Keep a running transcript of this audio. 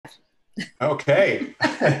Okay,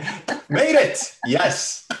 made it.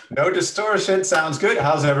 Yes, no distortion. Sounds good.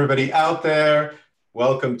 How's everybody out there?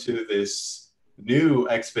 Welcome to this new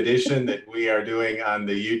expedition that we are doing on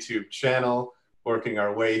the YouTube channel, working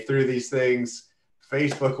our way through these things.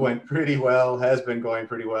 Facebook went pretty well, has been going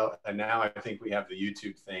pretty well, and now I think we have the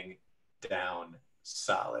YouTube thing down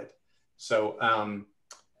solid. So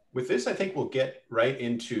with this, I think we'll get right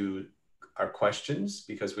into our questions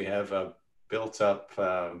because we have a built up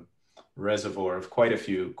reservoir of quite a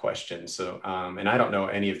few questions. So, and I don't know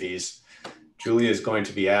any of these. Julia is going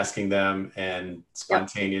to be asking them and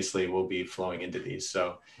spontaneously we'll be flowing into these.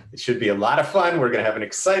 So it should be a lot of fun. We're going to have an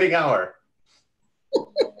exciting hour.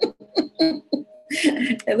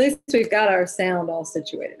 At least we've got our sound all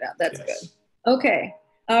situated out. That's good. Okay.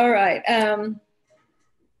 All right.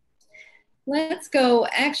 Let's go.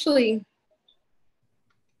 Actually,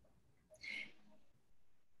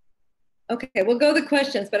 okay, we'll go to the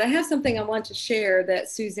questions, but I have something I want to share that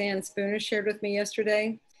Suzanne Spooner shared with me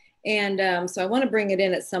yesterday. And so I want to bring it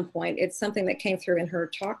in at some point. It's something that came through in her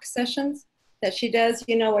talk sessions that she does,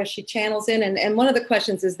 you know, where she channels in. And one of the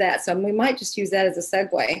questions is that. So we might just use that as a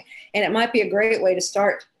segue. And it might be a great way to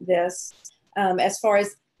start this as far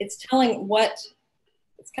as it's telling what,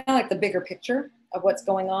 it's kind of like the bigger picture of what's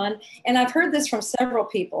going on. And I've heard this from several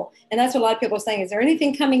people. And that's what a lot of people are saying. Is there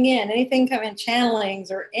anything coming in,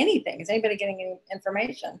 channelings or anything? Is anybody getting any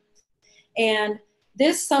information? And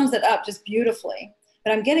this sums it up just beautifully.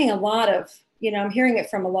 But I'm getting a lot of, you know, I'm hearing it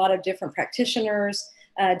from a lot of different practitioners,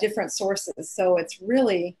 different sources. So it's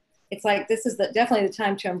really, it's like, this is definitely the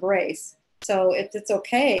time to embrace. So if it's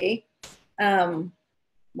okay, well,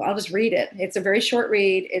 I'll just read it. It's a very short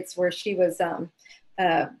read. It's where she was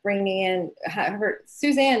bringing in,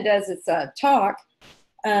 Suzanne does its talk.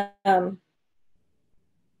 They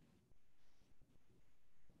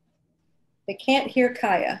can't hear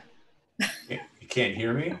Kaya. You can't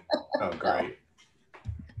hear me? Oh, great.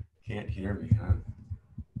 Can't hear me, huh?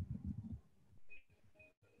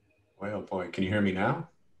 Boy, oh boy, can you hear me now?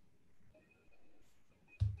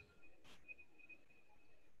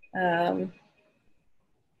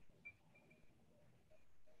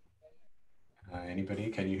 Anybody,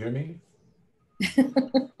 can you hear me?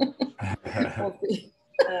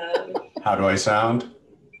 How do I sound?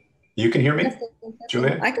 You can hear me?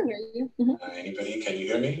 Julia? I can hear you. Anybody, can you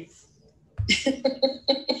hear me?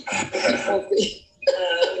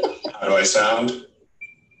 How do I sound?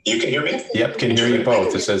 You can hear me? Yep, can hear you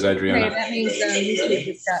both. It says Adriana. Okay, that means YouTube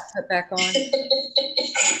just got put back on.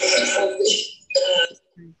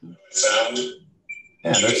 Sound?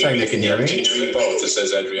 Yeah, they're saying they can hear me. Can you hear me both? It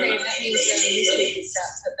says Adriana. Okay, that means YouTube just got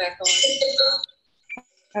put back on.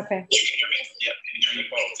 Okay. You can hear me? Yep, can you hear me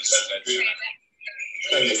both? It says Adriana.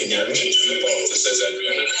 They can hear me. Can you hear me both? It says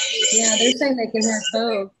Adriana. Yeah, they're saying they can hear us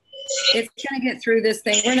both. It's gonna get through this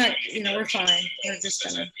thing. We're not, you know, we're fine. We're just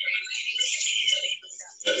gonna.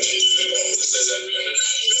 They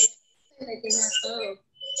can hear us both.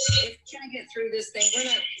 It's gonna get through this thing. We're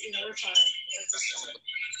not, you know, we're fine. We're just gonna.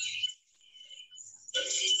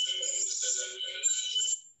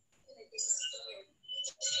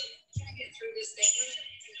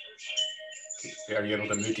 Are you able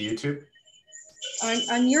to mute to YouTube?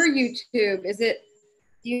 On your YouTube, is it?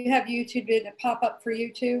 Do you have YouTube? Did it pop up for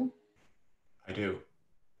you too? I do.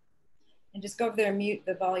 And just go over there and mute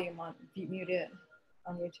the volume on, mute it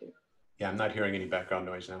on YouTube. Yeah, I'm not hearing any background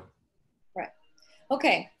noise now. Right.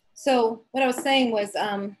 Okay. So what I was saying was,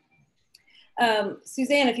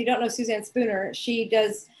 Suzanne, if you don't know Suzanne Spooner, she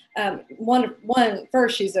does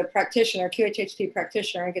first, she's a practitioner, QHHT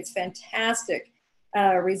practitioner, and gets fantastic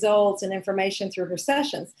results and information through her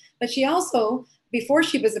sessions. But she also, before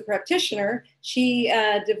she was a practitioner, she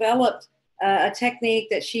developed a technique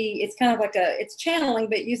that it's kind of like it's channeling,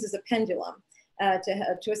 but uses a pendulum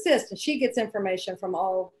to assist. And she gets information from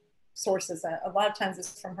all sources. A lot of times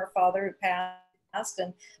it's from her father who passed,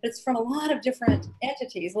 but it's from a lot of different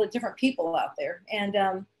entities, different people out there.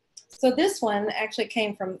 And so this one actually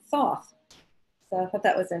came from Thoth. So I thought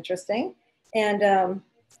that was interesting. And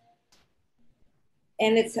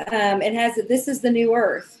it's it has, this is the new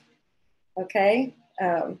earth. Okay.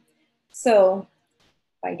 So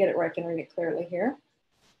if I can get it where I can read it clearly here.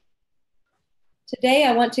 Today,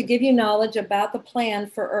 I want to give you knowledge about the plan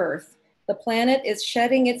for Earth. The planet is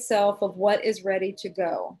shedding itself of what is ready to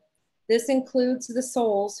go. This includes the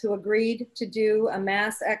souls who agreed to do a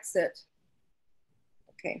mass exit.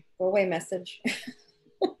 Okay, go away message.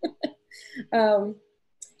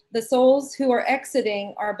 The souls who are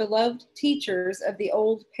exiting are beloved teachers of the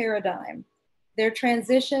old paradigm. Their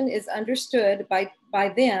transition is understood by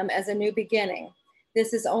them as a new beginning.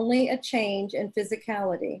 This is only a change in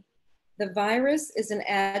physicality. The virus is an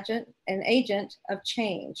agent of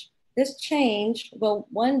change. This change will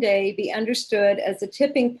one day be understood as a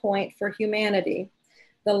tipping point for humanity.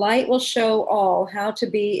 The light will show all how to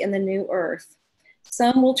be in the new earth.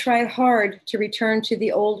 Some will try hard to return to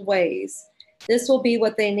the old ways. This will be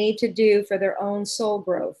what they need to do for their own soul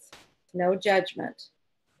growth. No judgment.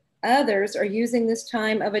 Others are using this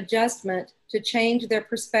time of adjustment to change their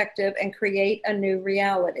perspective and create a new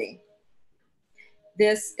reality.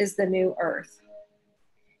 This is the new earth.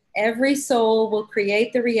 Every soul will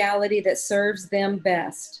create the reality that serves them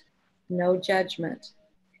best. No judgment.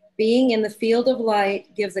 Being in the field of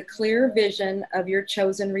light gives a clear vision of your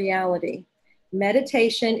chosen reality.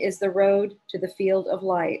 Meditation is the road to the field of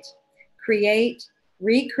light. Create,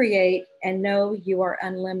 recreate, and know you are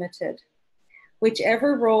unlimited.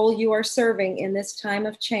 Whichever role you are serving in this time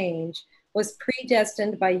of change was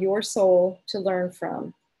predestined by your soul to learn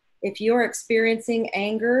from. If you are experiencing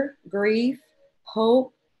anger, grief,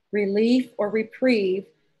 hope, relief, or reprieve,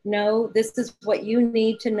 know this is what you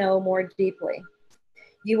need to know more deeply.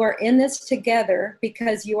 You are in this together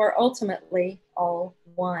because you are ultimately all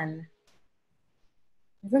one.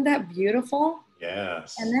 Isn't that beautiful?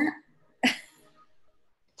 Yes. And that.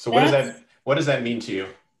 So what does that mean to you?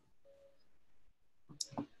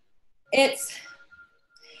 It's,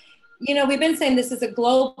 we've been saying this is a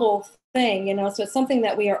global thing, so it's something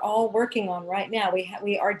that we are all working on right now.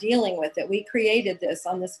 We are dealing with it. We created this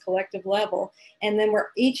on this collective level, and then we're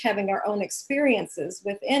each having our own experiences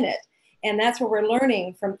within it. And that's where we're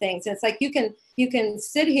learning from things. And it's like you can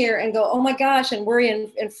sit here and go, oh my gosh, and worry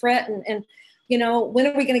and fret and when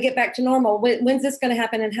are we going to get back to normal? When's this going to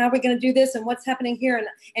happen? And how are we going to do this? And what's happening here?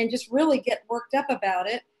 And just really get worked up about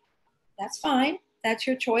it. That's fine. That's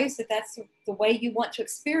your choice if that's the way you want to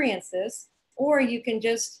experience this. Or you can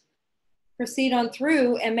just proceed on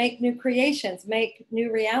through and make new creations, make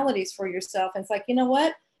new realities for yourself. And it's like, you know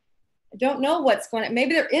what? I don't know what's going on.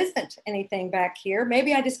 Maybe there isn't anything back here.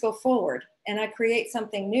 Maybe I just go forward and I create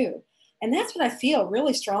something new. And that's what I feel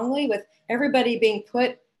really strongly with everybody being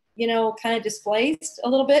put, kind of displaced a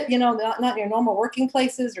little bit, not in your normal working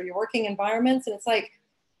places or your working environments. And it's like,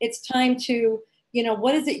 it's time to,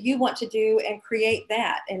 what is it you want to do and create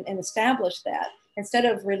that and establish that instead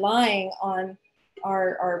of relying on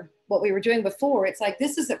our what we were doing before. It's like,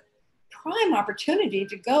 this is a prime opportunity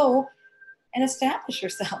to go and establish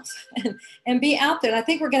yourselves and be out there. And I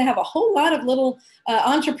think we're going to have a whole lot of little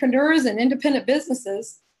entrepreneurs and independent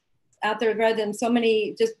businesses out there rather than so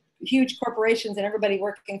many just huge corporations and everybody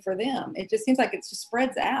working for them. It just seems like it just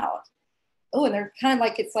spreads out. Oh, and they're kind of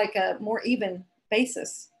like, it's like a more even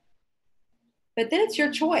basis. But then it's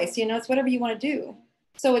your choice, it's whatever you want to do.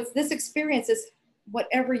 So it's this experience is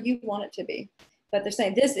whatever you want it to be. But they're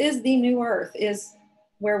saying this is the new earth, is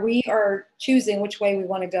where we are choosing which way we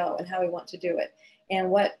want to go and how we want to do it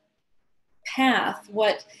and what path,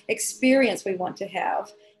 what experience we want to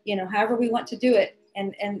have, however we want to do it.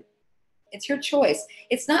 And it's your choice.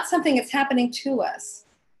 It's not something that's happening to us.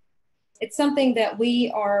 It's something that we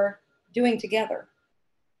are doing together.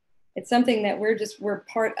 It's something that we're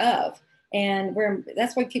part of. And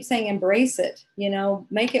that's why I keep saying embrace it,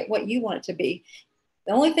 make it what you want it to be.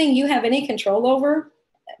 The only thing you have any control over,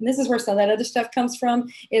 and this is where some of that other stuff comes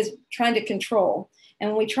from, is trying to control. And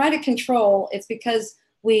when we try to control, it's because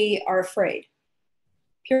we are afraid.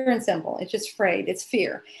 Pure and simple. It's just afraid. It's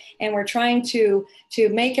fear. And we're trying to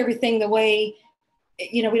make everything the way,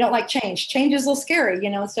 we don't like change. Change is a little scary,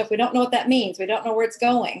 and stuff. We don't know what that means. We don't know where it's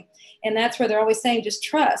going. And that's where they're always saying, just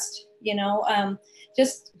trust,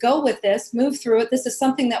 just go with this, move through it. This is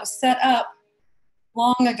something that was set up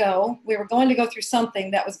long ago. We were going to go through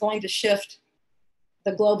something that was going to shift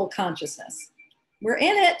the global consciousness. We're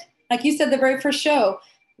in it. Like you said, the very first show,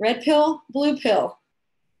 red pill, blue pill.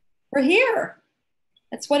 We're here.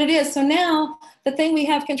 That's what it is. So now the thing we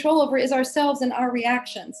have control over is ourselves and our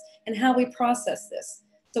reactions and how we process this.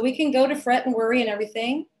 So we can go to fret and worry and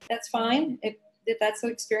everything. That's fine if that's the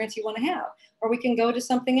experience you want to have. Or we can go to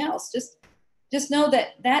something else. Just know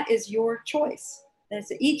that that is your choice. That's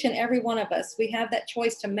each and every one of us. We have that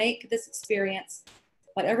choice to make this experience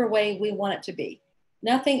whatever way we want it to be.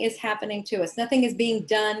 Nothing is happening to us. Nothing is being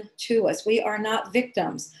done to us. We are not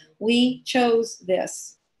victims. We chose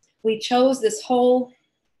this. We chose this whole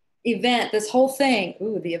event, this whole thing,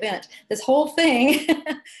 this whole thing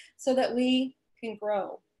so that we can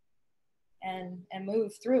grow and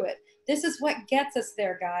move through it. This is what gets us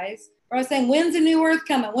there, guys. Or I was saying, when's the new earth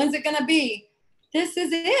coming? When's it going to be? This is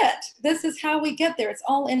it. This is how we get there. It's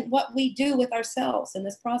all in what we do with ourselves in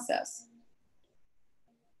this process.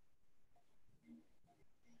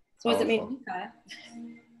 So what does it mean to you, Kaya?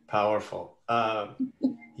 Powerful.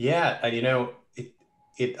 Yeah, and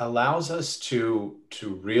it allows us to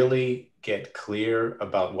really get clear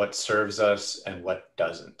about what serves us and what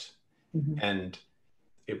doesn't. Mm-hmm. And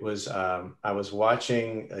it was I was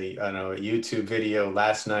watching a YouTube video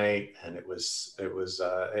last night, and it was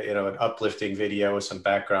an uplifting video with some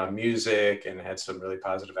background music, and it had some really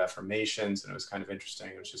positive affirmations, and it was kind of interesting.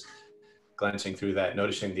 It was just glancing through that,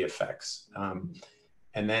 noticing the effects.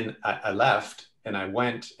 And then I left, and I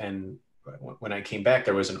went, and when I came back,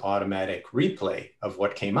 there was an automatic replay of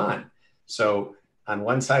what came on. So on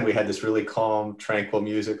one side, we had this really calm, tranquil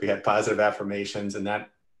music. We had positive affirmations, and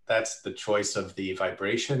that's the choice of the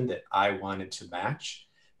vibration that I wanted to match.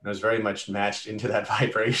 And I was very much matched into that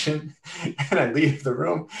vibration. And I leave the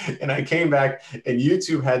room, and I came back, and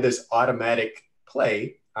YouTube had this automatic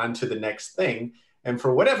play onto the next thing. And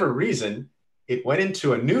for whatever reason, it went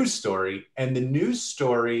into a news story, and the news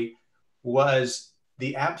story was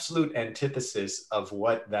the absolute antithesis of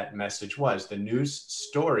what that message was. The news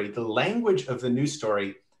story, the language of the news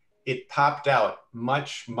story, it popped out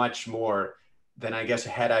much, much more than I guess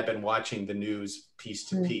had I been watching the news piece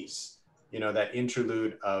to piece. That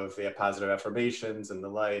interlude of the positive affirmations and the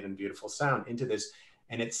light and beautiful sound into this.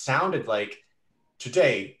 And it sounded like,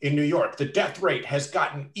 today in New York, the death rate has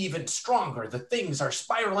gotten even stronger. The things are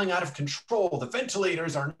spiraling out of control. The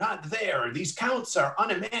ventilators are not there. These counts are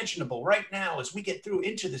unimaginable right now as we get through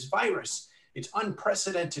into this virus. It's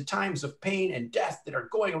unprecedented times of pain and death that are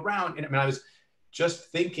going around. And I was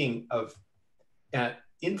just thinking of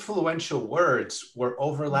influential words were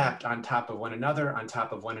overlapped on top of one another, on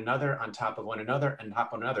top of one another, on top of one another, and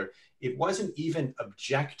top of one another. It wasn't even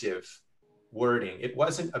objective wording. It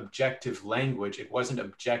wasn't objective language. It wasn't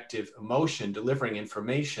objective emotion delivering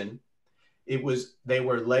information. They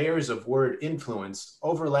were layers of word influence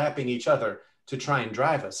overlapping each other to try and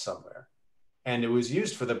drive us somewhere. And it was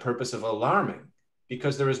used for the purpose of alarming,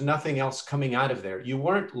 because there was nothing else coming out of there. You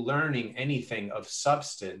weren't learning anything of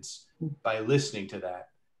substance by listening to that.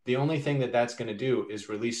 The only thing that's going to do is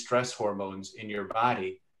release stress hormones in your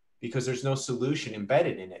body, because there's no solution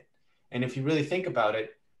embedded in it. And if you really think about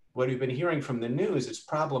it, what we've been hearing from the news is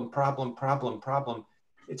problem, problem, problem, problem.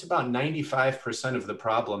 It's about 95% of the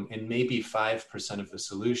problem and maybe 5% of the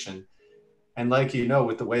solution. And like,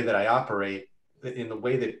 with the way that I operate, in the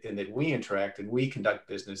way that we interact and we conduct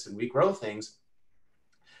business and we grow things,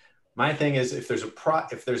 my thing is, if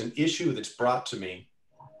there's an issue that's brought to me,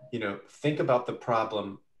 think about the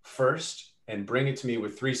problem first and bring it to me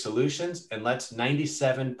with 3 solutions. And let's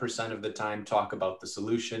 97% of the time talk about the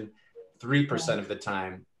solution, 3% of the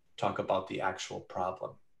time talk about the actual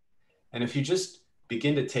problem. And if you just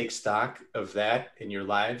begin to take stock of that in your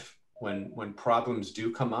life, when problems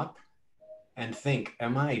do come up, and think,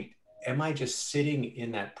 am I just sitting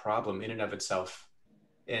in that problem in and of itself?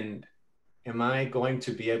 And am I going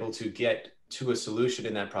to be able to get to a solution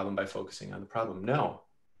in that problem by focusing on the problem? No.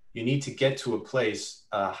 You need to get to a place,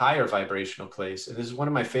 a higher vibrational place. And this is one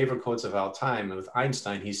of my favorite quotes of all time. With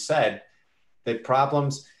Einstein, he said that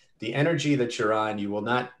problems, the energy that you're on, you will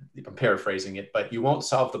not, I'm paraphrasing it, but you won't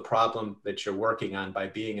solve the problem that you're working on by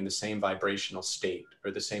being in the same vibrational state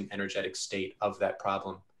or the same energetic state of that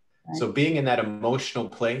problem. Right. So being in that emotional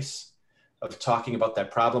place of talking about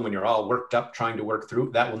that problem when you're all worked up, trying to work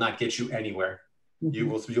through, that will not get you anywhere.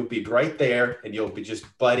 Mm-hmm. You'll be right there, and you'll be just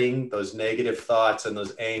butting those negative thoughts and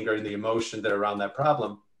those anger and the emotion that are around that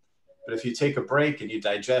problem. But if you take a break and you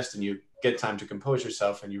digest and you get time to compose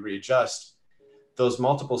yourself and you readjust, those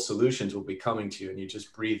multiple solutions will be coming to you, and you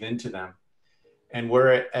just breathe into them. And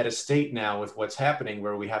we're at a state now with what's happening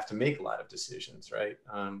where we have to make a lot of decisions, right?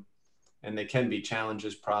 And they can be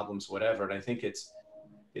challenges, problems, whatever. And I think it's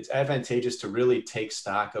advantageous to really take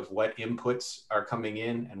stock of what inputs are coming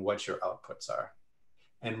in and what your outputs are.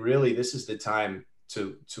 And really, this is the time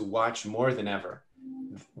to watch more than ever.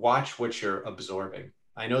 Watch what you're absorbing.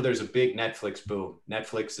 I know there's a big Netflix boom.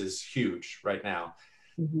 Netflix is huge right now.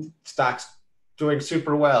 Mm-hmm. Stocks doing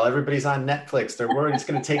super well. Everybody's on Netflix. They're worried it's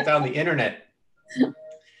going to take down the internet.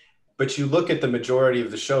 But you look at the majority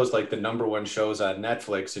of the shows, like the #1 shows on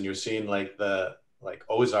Netflix, and you're seeing like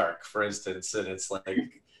Ozark, for instance, and it's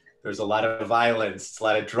like there's a lot of violence, a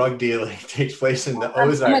lot of drug dealing takes place in the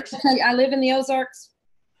Ozarks. I live in the Ozarks.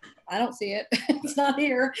 I don't see it. It's not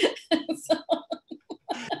here. So.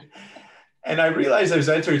 And I realize there's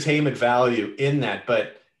entertainment value in that,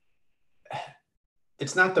 but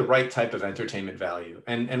it's not the right type of entertainment value.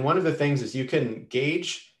 And one of the things is you can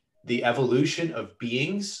gauge the evolution of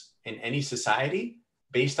beings in any society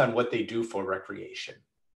based on what they do for recreation.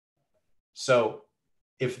 So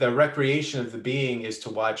if the recreation of the being is to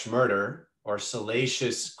watch murder, or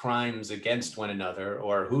salacious crimes against one another,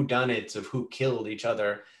 or whodunits of who killed each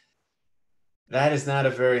other, that is not a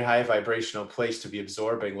very high vibrational place to be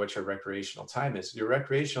absorbing what your recreational time is. Your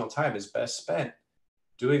recreational time is best spent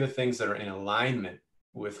doing the things that are in alignment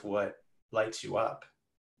with what lights you up,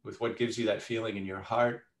 with what gives you that feeling in your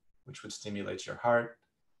heart, which would stimulate your heart,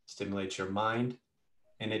 stimulate your mind.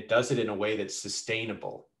 And it does it in a way that's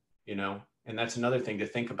sustainable, you know? And that's another thing to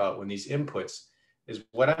think about when these inputs is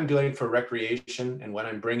what I'm doing for recreation and what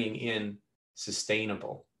I'm bringing in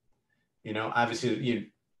sustainable. You know,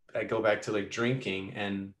 obviously I go back to like drinking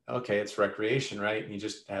and okay, it's recreation, right? And you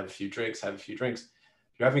just have a few drinks. If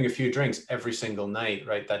you're having a few drinks every single night,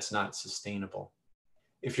 right? That's not sustainable.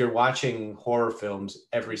 If you're watching horror films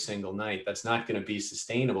every single night, that's not going to be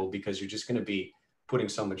sustainable because you're just going to be putting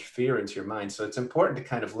so much fear into your mind. So it's important to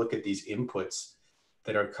kind of look at these inputs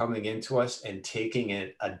that are coming into us and taking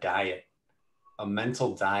it a diet, a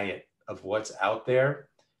mental diet of what's out there,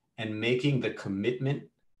 and making the commitment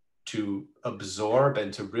to absorb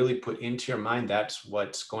and to really put into your mind that's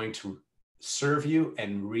what's going to serve you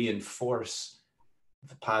and reinforce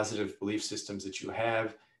the positive belief systems that you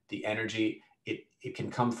have, the energy. It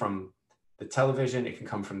can come from the television, it can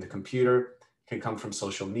come from the computer, it can come from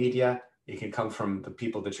social media, it can come from the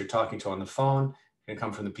people that you're talking to on the phone, it can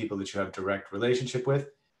come from the people that you have direct relationship with.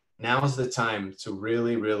 Now's the time to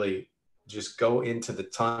really, really just go into the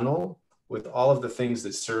tunnel with all of the things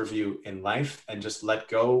that serve you in life and just let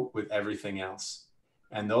go with everything else.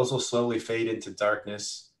 And those will slowly fade into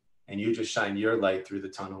darkness and you just shine your light through the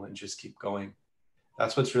tunnel and just keep going.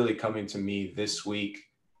 That's what's really coming to me this week.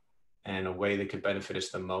 And a way that could benefit us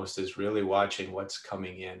the most is really watching what's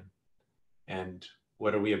coming in and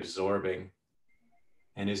what are we absorbing,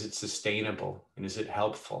 and is it sustainable, and is it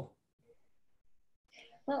helpful?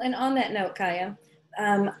 Well, and on that note, Kaya,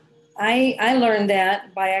 I learned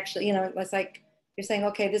that by actually, you know, it's like you're saying,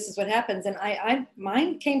 okay, this is what happens, and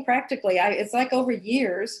mine came practically. It's like over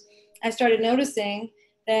years, I started noticing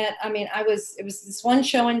that. I mean, it was this one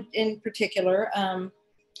show in particular,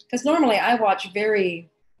 because normally I watch very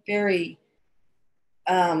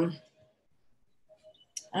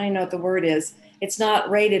I don't know what the word is. It's not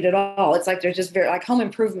rated at all. It's like they're just very like home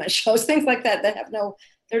improvement shows, things like that have no,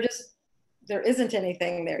 there isn't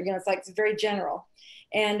anything there. You know, it's like it's very general.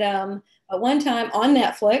 And at one time on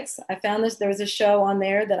Netflix, I found there was a show on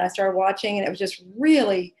there that I started watching, and it was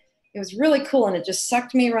really cool, and it just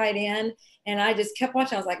sucked me right in. And I just kept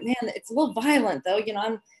watching. I was like, man, it's a little violent though. You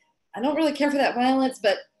know, I don't really care for that violence,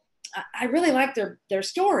 but I really liked their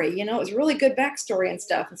story. You know, it was a really good backstory and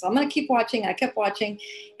stuff. And so I'm going to keep watching. I kept watching.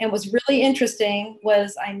 And what's really interesting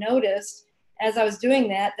was I noticed as I was doing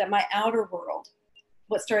that my outer world,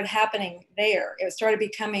 what started happening there, it started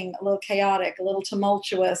becoming a little chaotic, a little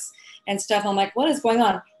tumultuous and stuff. I'm like, what is going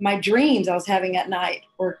on? My dreams I was having at night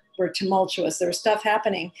were tumultuous. There was stuff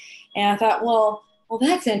happening. And I thought, well,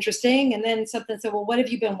 that's interesting. And then something said, well, what have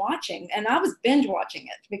you been watching? And I was binge watching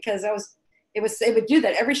it because it would do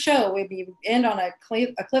that. Every show would end on a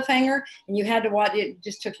cliffhanger, and you had to watch it. It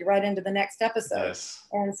just took you right into the next episode. Yes.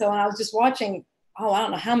 And so I was just watching, I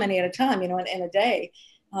don't know how many at a time, you know, in a day.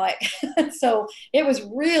 Like, so it was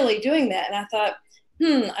really doing that. And I thought,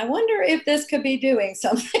 I wonder if this could be doing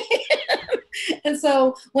something. And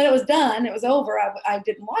so when it was done, it was over, I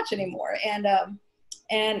didn't watch anymore. And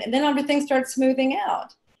then everything started smoothing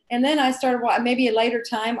out. And then I started, maybe a later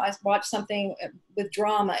time, I watched something with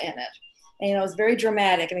drama in it. And, you know, it's very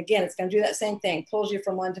dramatic. And again, it's going to do that same thing, pulls you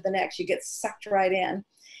from one to the next. You get sucked right in.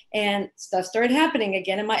 And stuff started happening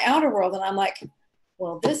again in my outer world. And I'm like,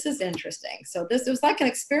 well, this is interesting. So it was like an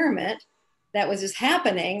experiment that was just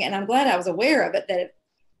happening. And I'm glad I was aware of it,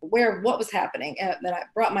 aware of what was happening, and that I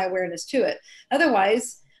brought my awareness to it.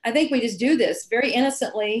 Otherwise, I think we just do this very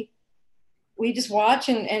innocently. We just watch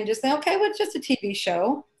and just say, okay, well, it's just a TV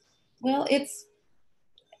show. Well, it's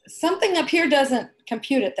something up here doesn't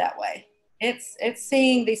compute it that way. It's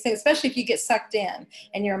seeing these things, especially if you get sucked in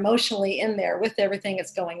and you're emotionally in there with everything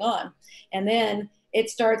that's going on. And then it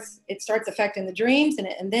starts affecting the dreams,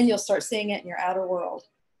 and then you'll start seeing it in your outer world.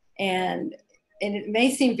 And it may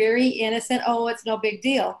seem very innocent. Oh, it's no big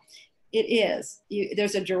deal. It is.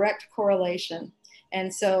 There's a direct correlation.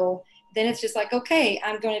 And so then it's just like, okay,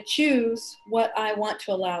 I'm going to choose what I want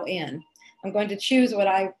to allow in. I'm going to choose what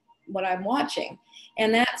I'm watching.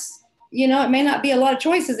 And that's, you know, it may not be a lot of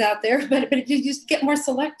choices out there, but you just get more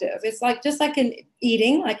selective. It's like, just like in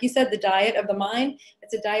eating, like you said, the diet of the mind,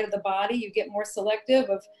 it's a diet of the body. You get more selective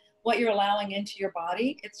of what you're allowing into your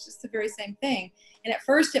body. It's just the very same thing. And at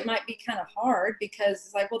first it might be kind of hard because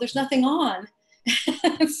it's like, well, there's nothing on.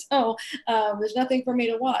 So there's nothing for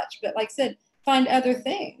me to watch. But like I said, find other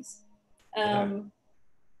things. Yeah. Um,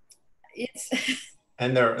 it's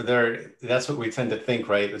And that's what we tend to think,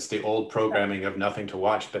 right? It's the old programming of nothing to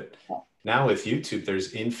watch. But now with YouTube,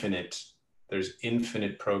 there's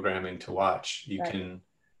infinite programming to watch. You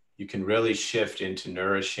can really shift into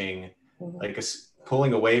nourishing, like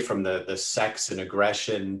pulling away from the sex and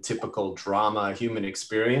aggression, typical drama, human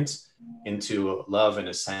experience into love and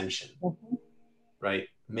ascension, right?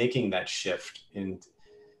 Making that shift. And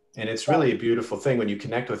it's really a beautiful thing when you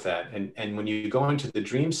connect with that. And when you go into the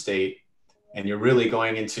dream state and you're really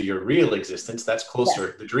going into your real existence, that's closer.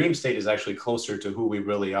 Yes. The dream state is actually closer to who we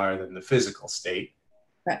really are than the physical state.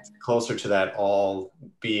 Right. Closer to that all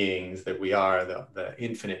beings that we are, the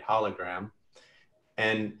infinite hologram.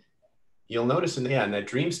 And you'll notice in that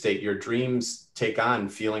dream state, your dreams take on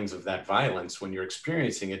feelings of that violence when you're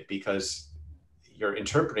experiencing it, because you're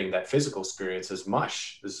interpreting that physical experience as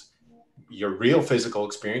mush. Your real physical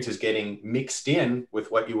experience is getting mixed in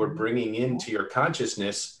with what you were bringing into your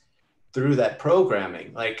consciousness through that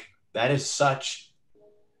programming. Like, that is such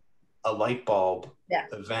a light bulb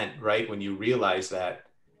event, right? When you realize that,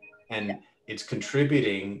 and it's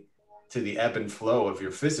contributing to the ebb and flow of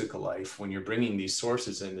your physical life when you're bringing these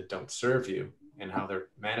sources in that don't serve you, and how they're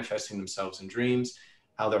manifesting themselves in dreams,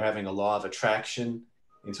 how they're having a law of attraction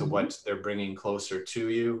into what they're bringing closer to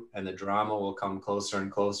you, and the drama will come closer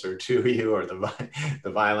and closer to you, or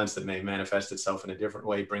the violence that may manifest itself in a different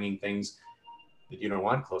way, bringing things that you don't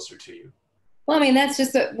want closer to you. Well, I mean, that's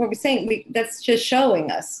just what we're saying. That's just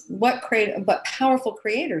showing us what powerful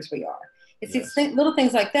creators we are. It's these little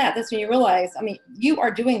things like that. That's when you realize, I mean, you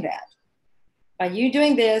are doing that. By you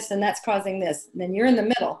doing this, and that's causing this. And then you're in the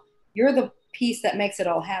middle. You're the piece that makes it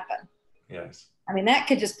all happen. Yes. I mean, that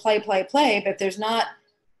could just play. But if there's not,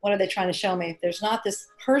 what are they trying to show me? If there's not this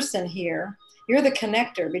person here, you're the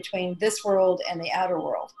connector between this world and the outer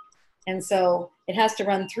world. And so it has to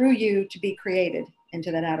run through you to be created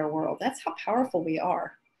into that outer world. That's how powerful we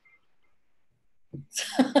are.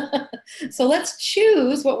 So let's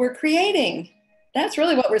choose what we're creating. That's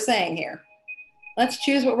really what we're saying here. Let's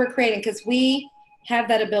choose what we're creating, because we have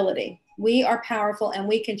that ability. We are powerful, and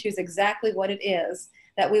we can choose exactly what it is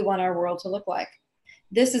that we want our world to look like.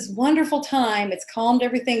 This is wonderful time. It's calmed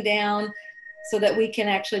everything down so that we can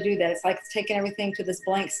actually do that. It's like it's taking everything to this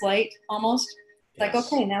blank slate almost. It's like,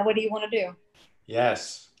 okay, now what do you want to do?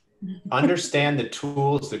 Yes. Understand the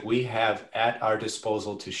tools that we have at our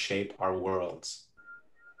disposal to shape our worlds.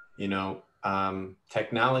 You know,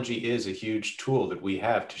 technology is a huge tool that we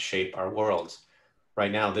have to shape our worlds.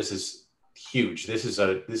 Right now, this is huge. This is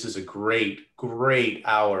a great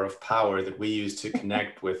hour of power that we use to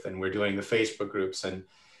connect with. And we're doing the Facebook groups, and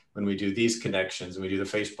when we do these connections and we do the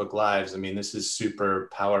Facebook lives, I mean, this is super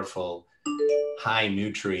powerful, high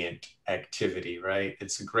nutrient activity, right?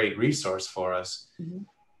 It's a great resource for us.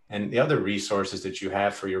 And the other resources that you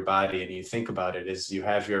have for your body, and you think about it, is you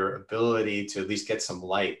have your ability to at least get some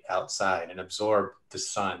light outside and absorb the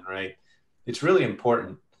sun, right? It's really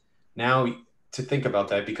important now to think about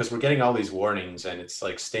that, because we're getting all these warnings, and it's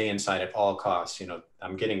like, stay inside at all costs. You know,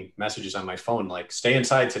 I'm getting messages on my phone like, stay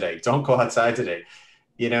inside today, don't go outside today,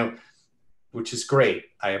 you know, which is great.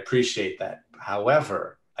 I appreciate that.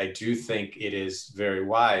 However, I do think it is very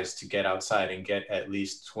wise to get outside and get at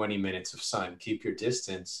least 20 minutes of sun. Keep your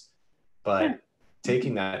distance, but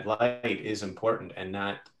taking that light is important, and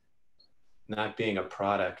not being a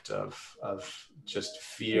product of just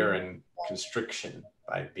fear and constriction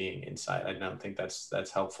by being inside. I don't think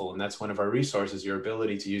that's helpful. And that's one of our resources, your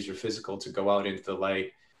ability to use your physical to go out into the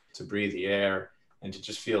light, to breathe the air, and to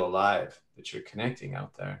just feel alive, that you're connecting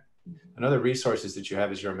out there. Another resources that you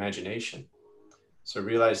have is your imagination. So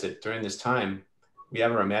realize that during this time, we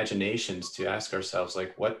have our imaginations to ask ourselves,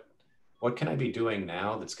 like, what can I be doing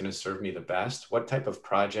now that's going to serve me the best? What type of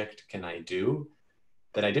project can I do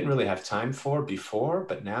that I didn't really have time for before,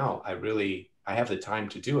 but now I have the time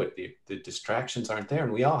to do it. The distractions aren't there.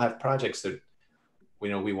 And we all have projects that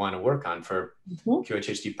we want to work on. For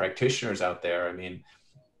QHHD practitioners out there, I mean,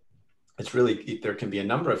 it's really, there can be a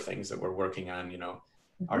number of things that we're working on,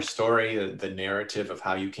 our story, the narrative of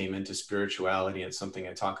how you came into spirituality. It's something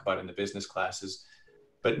I talk about in the business classes,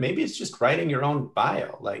 but maybe it's just writing your own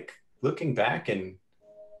bio, like looking back, and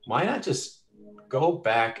why not just go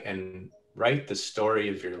back and write the story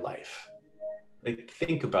of your life? Like,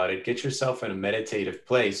 think about it, get yourself in a meditative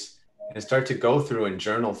place and start to go through and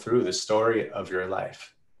journal through the story of your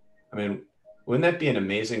life. I mean, wouldn't that be an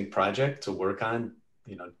amazing project to work on,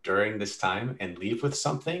 during this time, and leave with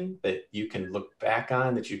something that you can look back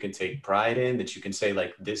on, that you can take pride in, that you can say,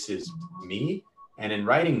 like, this is me. And in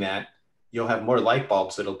writing that, you'll have more light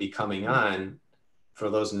bulbs that'll be coming on for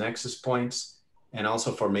those nexus points. and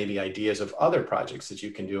also for maybe ideas of other projects that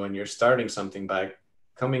you can do. And you're starting something by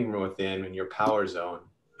coming within in your power zone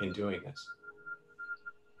in doing this.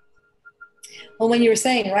 Well, when you were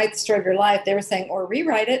saying write the story of your life, they were saying, or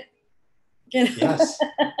rewrite it. You know? Yes.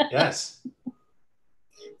 Yes.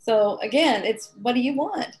 So again, it's what do you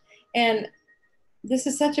want? And this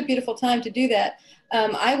is such a beautiful time to do that.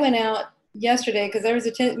 I went out yesterday because there was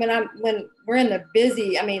when we're in the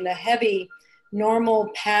busy, the heavy normal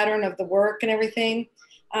pattern of the work and everything.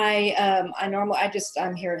 I'm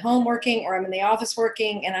here at home working, or I'm in the office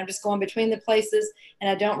working, and I'm just going between the places, and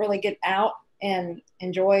I don't really get out and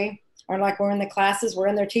enjoy, or like we're in the classes, we're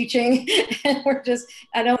in there teaching, and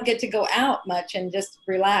I don't get to go out much and just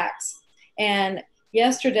relax. And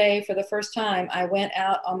yesterday, for the first time, I went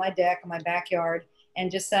out on my deck, on my backyard, and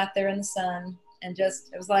just sat there in the sun, and it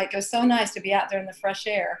was so nice to be out there in the fresh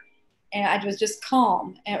air. And I was just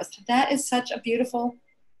calm. And that is such a beautiful,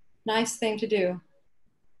 nice thing to do.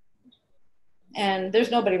 And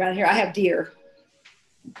there's nobody around here. I have deer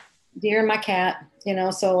and my cat,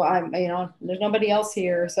 so there's nobody else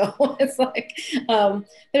here. So it's like, but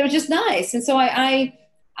it was just nice. And so I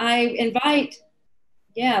invite,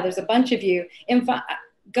 there's a bunch of you.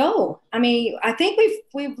 Go. I think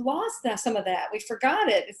we've lost some of that. We forgot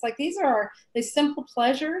it. It's like these are these simple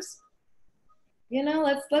pleasures.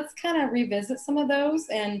 Let's kind of revisit some of those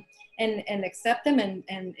and accept them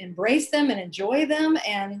and embrace them and enjoy them,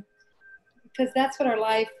 and because that's what our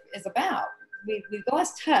life is about. We've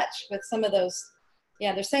lost touch with some of those.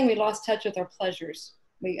 Yeah, they're saying we lost touch with our pleasures.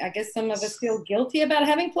 I guess some of us feel guilty about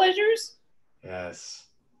having pleasures. Yes.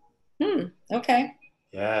 Okay.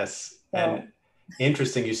 Yes. So. And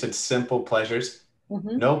interesting, you said simple pleasures.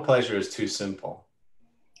 Mm-hmm. No pleasure is too simple.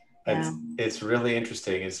 It's really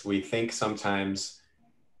interesting, is we think sometimes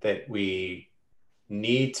that we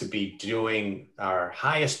need to be doing our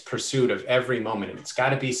highest pursuit of every moment. It's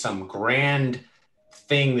got to be some grand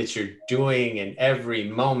thing that you're doing in every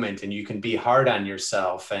moment, and you can be hard on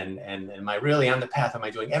yourself. And am I really on the path? Am I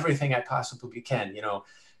doing everything I possibly can?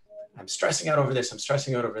 I'm stressing out over this, I'm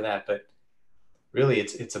stressing out over that. But really,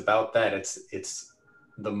 it's about that. It's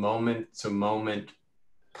the moment to moment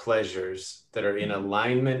pleasures that are in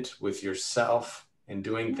alignment with yourself and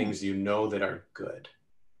doing things that are good,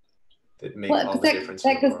 that make all the difference.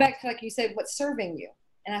 That goes back to, like you said, what's serving you.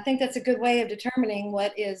 And I think that's a good way of determining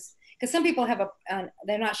what is, because some people have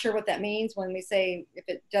they're not sure what that means when we say if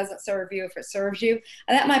it doesn't serve you, if it serves you.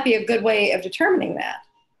 And that might be a good way of determining that.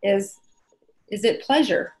 Is it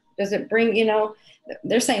pleasure? Does it bring,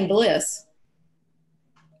 they're saying bliss.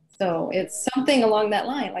 So it's something along that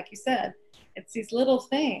line, like you said. It's these little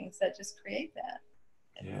things that just create that.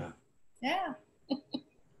 Yeah. Yeah.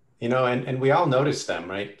 And we all notice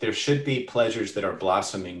them, right? There should be pleasures that are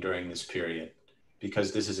blossoming during this period,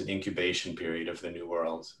 because this is an incubation period of the new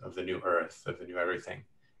world, of the new earth, of the new everything.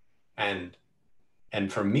 And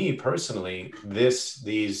for me personally, these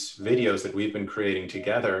videos that we've been creating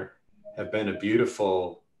together have been a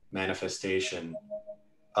beautiful manifestation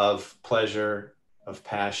of pleasure, of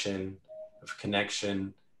passion, of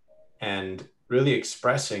connection, and really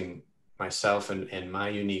expressing myself in my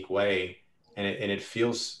unique way. And it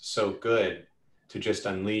feels so good to just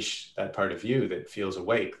unleash that part of you that feels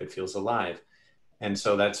awake, that feels alive. And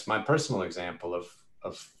so that's my personal example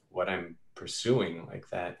of what I'm pursuing like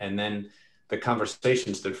that. And then the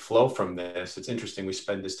conversations that flow from this, it's interesting, we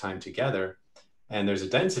spend this time together and there's a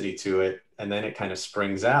density to it. And then it kind of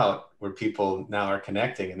springs out where people now are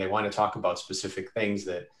connecting and they want to talk about specific things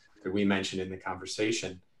that we mentioned in the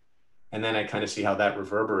conversation. And then I kind of see how that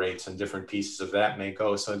reverberates and different pieces of that may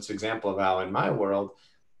go. So it's an example of how in my world,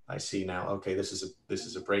 I see now, okay, this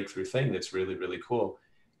is a breakthrough thing that's really, really cool.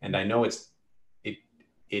 And I know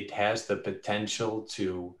it has the potential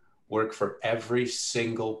to work for every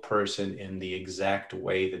single person in the exact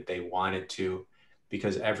way that they want it to,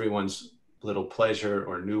 because everyone's little pleasure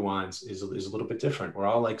or nuance is a little bit different. We're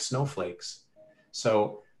all like snowflakes.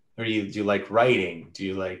 So do you like writing? Do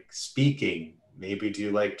you like speaking? Maybe do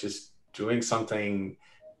you like just doing something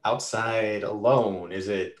outside alone? Is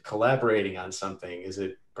it collaborating on something? Is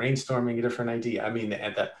it brainstorming a different idea?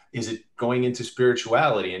 Is it going into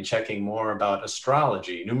spirituality and checking more about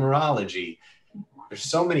astrology, numerology? There's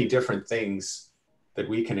so many different things that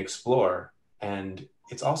we can explore. And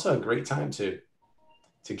it's also a great time to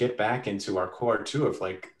get back into our core too, of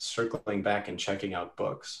like circling back and checking out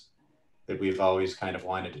books that we've always kind of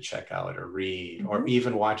wanted to check out or read, or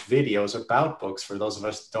even watch videos about books for those of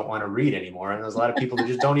us that don't want to read anymore. And there's a lot of people that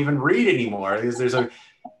just don't even read anymore, because there's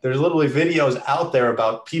literally videos out there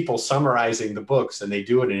about people summarizing the books, and they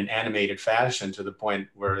do it in an animated fashion to the point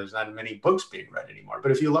where there's not many books being read anymore.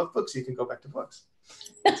 But if you love books, you can go back to books.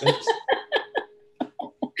 It's interesting.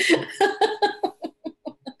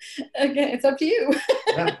 Okay, it's up to you.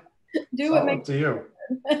 Yeah. Do what makes up to you.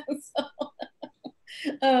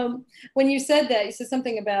 When you said that, you said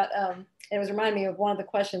something about, it was reminding me of one of the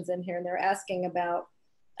questions in here, and they're asking about,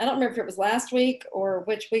 I don't remember if it was last week or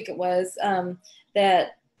which week it was,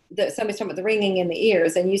 that somebody's talking about the ringing in the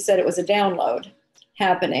ears, and you said it was a download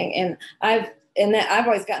happening. And I've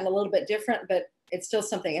always gotten a little bit different, but it's still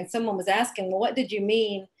something. And someone was asking, well, what did you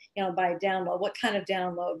mean, by download? What kind of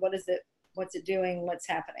download? What is it? What's it doing? What's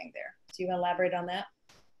happening there? Do you want to elaborate on that?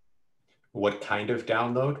 What kind of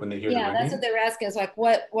download when they hear the ringing? Yeah, that's what they were asking. Is like,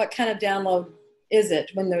 what kind of download is it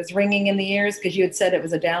when there's ringing in the ears? Because you had said it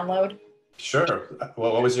was a download. Sure.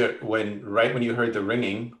 Well, what was right when you heard the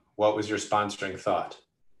ringing, what was your sponsoring thought?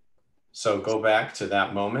 So go back to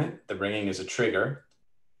that moment. The ringing is a trigger.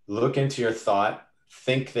 Look into your thought.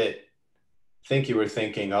 Think you were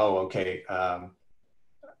thinking, oh, okay,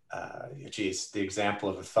 geez, the example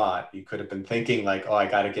of a thought. You could have been thinking like, oh, I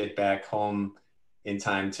got to get back home in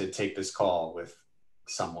time to take this call with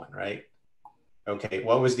someone, right? Okay,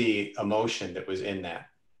 what was the emotion that was in that?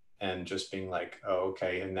 And just being like, oh,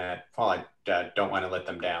 okay, in that, oh, I don't want to let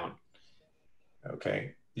them down.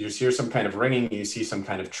 Okay, you hear some kind of ringing, you see some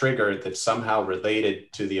kind of trigger that's somehow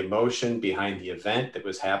related to the emotion behind the event that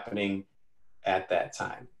was happening at that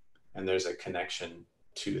time. And there's a connection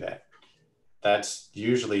to that. That's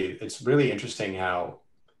usually, it's really interesting how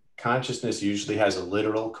consciousness usually has a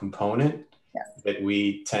literal component that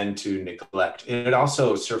we tend to neglect. And it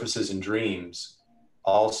also surfaces in dreams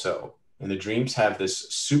also. And the dreams have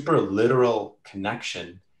this super literal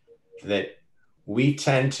connection that we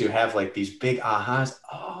tend to have like these big ahas.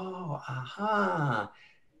 Oh, aha.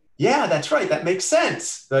 Yeah, that's right. That makes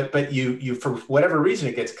sense. But you for whatever reason,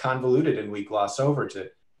 it gets convoluted and we gloss over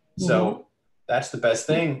it. So that's the best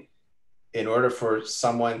thing. In order for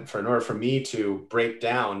me to break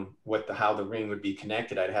down how the ring would be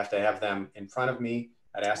connected, I'd have to have them in front of me.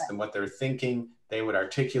 I'd ask them what they're thinking. They would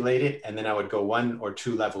articulate it. And then I would go 1 or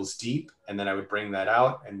 2 levels deep. And then I would bring that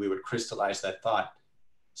out and we would crystallize that thought.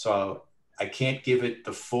 So I can't give it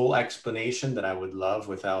the full explanation that I would love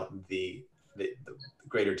without the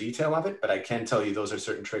greater detail of it. But I can tell you those are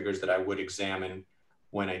certain triggers that I would examine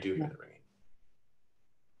when I do hear the ringing.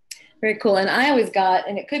 Very cool. And I always got,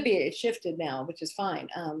 and it could be it shifted now, which is fine.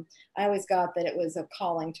 I always got that it was a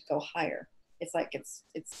calling to go higher. It's like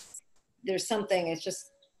there's something, it's just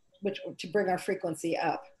to bring our frequency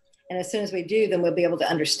up. And as soon as we do, then we'll be able to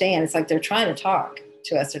understand. It's like they're trying to talk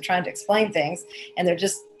to us. They're trying to explain things. And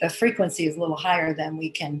the frequency is a little higher than we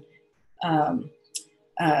can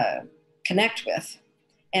connect with.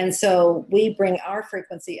 And so we bring our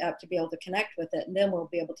frequency up to be able to connect with it. And then we'll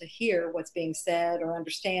be able to hear what's being said or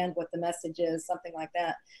understand what the message is, something like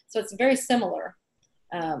that. So it's very similar,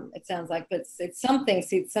 it sounds like, but it's something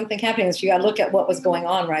happening. So you got to look at what was going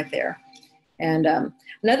on right there. And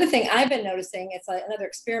another thing I've been noticing, it's like another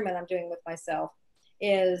experiment I'm doing with myself,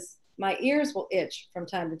 is my ears will itch from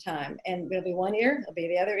time to time. And it'll be one ear, it'll be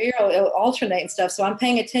the other ear, it'll alternate and stuff. So I'm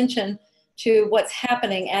paying attention to what's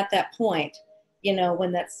happening at that point.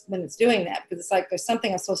 When it's doing that, because it's like there's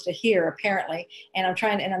something I'm supposed to hear apparently, and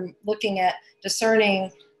I'm looking at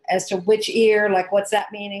discerning as to which ear, like what's that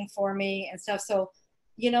meaning for me and stuff. So,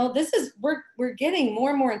 we're getting more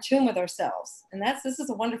and more in tune with ourselves, and this is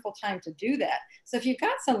a wonderful time to do that. So if you've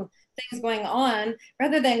got some things going on,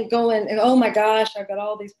 rather than going, oh my gosh, I've got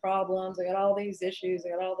all these problems, I got all these issues, I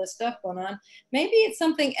got all this stuff going on, maybe it's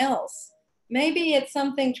something else. Maybe it's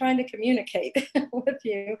something trying to communicate with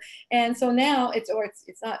you. And so now it's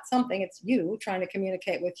not something, it's you trying to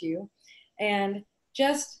communicate with you, and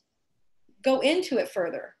just go into it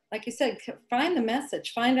further. Like you said, find the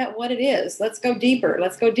message, find out what it is. Let's go deeper.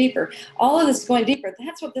 All of this is going deeper.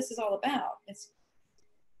 That's what this is all about. It's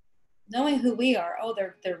knowing who we are. Oh,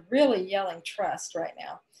 they're really yelling trust right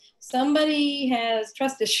now. Somebody has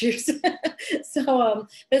trust issues. So,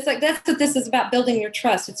 but it's like, that's what this is about, building your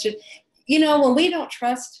trust. It's just, when we don't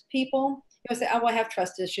trust people, say, oh, I have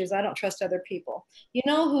trust issues. I don't trust other people. You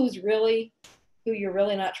know who you're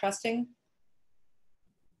really not trusting?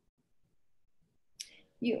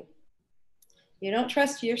 You. You don't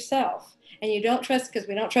trust yourself. And you don't trust, because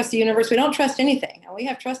we don't trust the universe. We don't trust anything. And we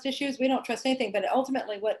have trust issues. We don't trust anything. But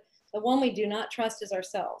ultimately, the one we do not trust is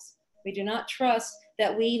ourselves. We do not trust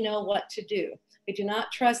that we know what to do. We do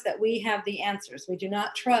not trust that we have the answers. We do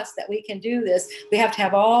not trust that we can do this. We have to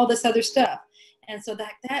have all this other stuff. And so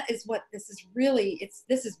that is what this is really,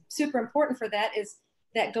 this is super important for that, is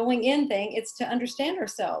that going in thing. It's to understand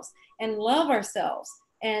ourselves and love ourselves.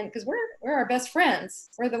 And because we're our best friends.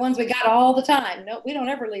 We're the ones we got all the time. No, we don't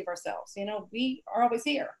ever leave ourselves. You know, we are always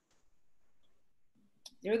here.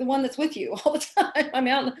 You're the one that's with you all the time. I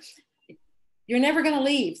mean, you're never going to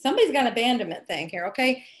leave. Somebody's got an abandonment thing here,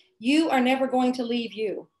 okay? You are never going to leave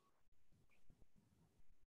you.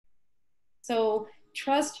 So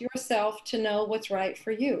trust yourself to know what's right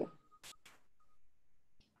for you.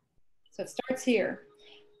 So it starts here.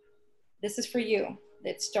 This is for you.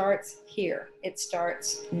 It starts here. It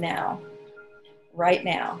starts now, right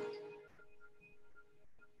now.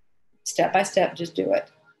 Step by step, just do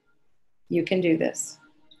it. You can do this.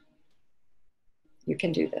 You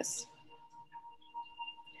can do this.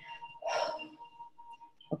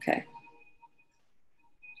 Okay.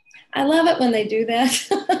 I love it when they do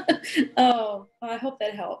that. Oh, I hope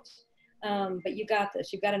that helped. But you got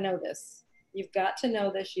this. You've got to know this. You've got to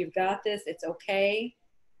know this. You've got this. It's okay.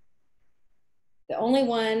 The only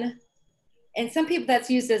one, and some people that's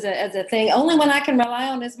used as a thing, only one I can rely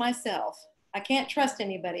on is myself. I can't trust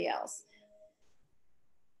anybody else.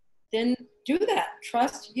 Then do that.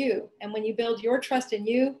 Trust you. And when you build your trust in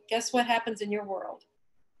you, guess what happens in your world?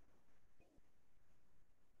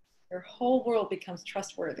 Your whole world becomes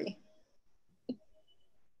trustworthy.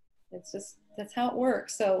 It's just, that's how it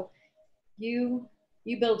works. So you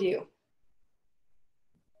build you.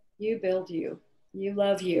 You build you. You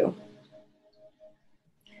love you.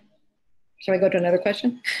 Shall we go to another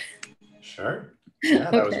question? Sure. Yeah,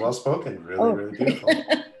 that was well spoken. Really, really beautiful.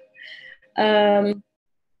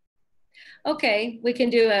 Okay, we can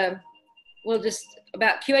do we'll just,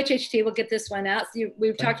 about QHHT, we'll get this one out. So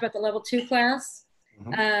we've talked about the level 2 class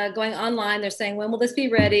going online. They're saying, when will this be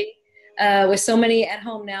ready? With so many at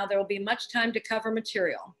home now, there will be much time to cover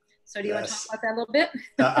material. So do you want to talk about that a little bit?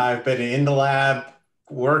 I've been in the lab,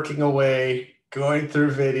 working away, going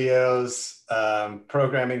through videos,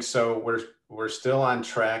 programming. So we're still on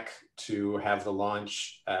track to have the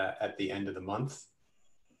launch at the end of the month.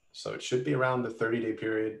 So it should be around the 30-day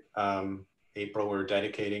period. April, we're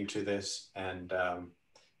dedicating to this, and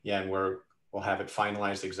yeah, and we'll have it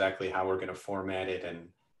finalized exactly how we're going to format it and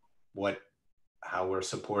how we're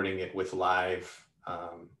supporting it with live,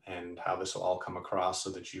 and how this will all come across so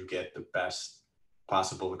that you get the best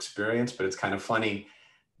possible experience. But it's kind of funny.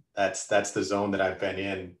 That's the zone that I've been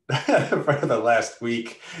in for the last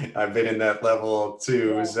week. I've been in that level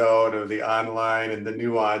 2 zone of the online and the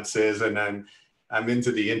nuances, and I'm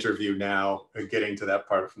into the interview now, getting to that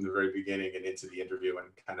part from the very beginning and into the interview and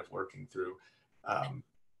kind of working through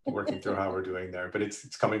how we're doing there. But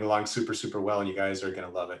it's coming along super, super well, and you guys are going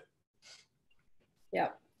to love it. Yeah.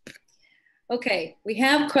 Okay, we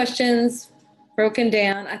have questions broken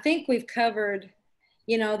down. I think we've covered,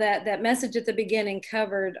 you know, that message at the beginning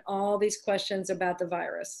covered all these questions about the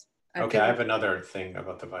virus. Okay, I have another thing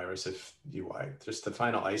about the virus, if you want. Just the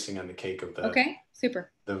final icing on the cake of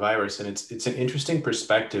the virus. And it's an interesting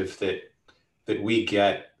perspective that we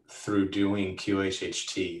get through doing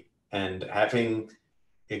QHHT and having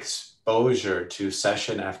exposure to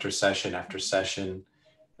session after session after session,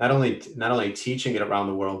 not only teaching it around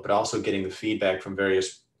the world, but also getting the feedback from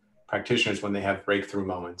various practitioners when they have breakthrough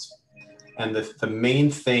moments. And the main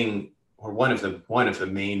thing, or one of the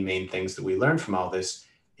main things that we learn from all this,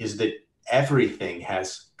 is that everything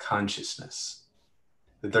has consciousness,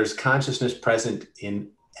 that there's consciousness present in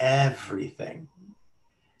everything.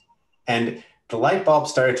 And the light bulb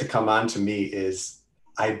started to come on to me is,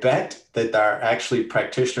 I bet that there are actually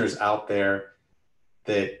practitioners out there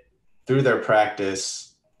that through their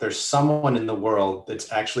practice, there's someone in the world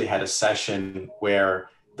that's actually had a session where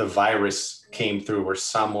the virus came through, where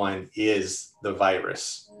someone is the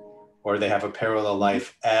virus, or they have a parallel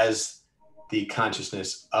life as the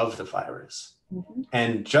consciousness of the virus.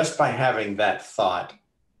 And just by having that thought,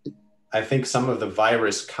 I think some of the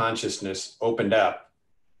virus consciousness opened up,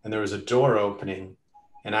 and there was a door opening,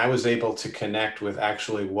 and I was able to connect with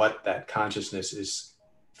actually what that consciousness is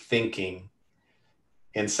thinking.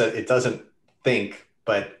 And so it doesn't think,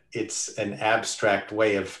 but it's an abstract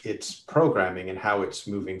way of its programming and how it's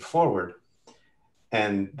moving forward.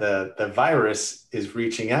 And the virus is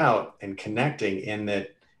reaching out and connecting in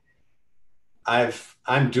that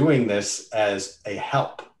I'm doing this as a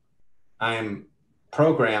help. I'm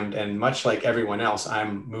programmed, and much like everyone else,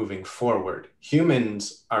 I'm moving forward.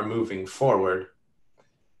 Humans are moving forward.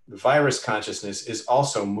 The virus consciousness is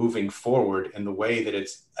also moving forward in the way that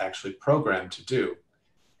it's actually programmed to do.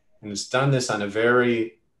 And it's done this on a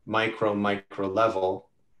very micro level,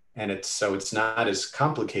 and it's not as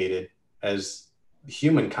complicated as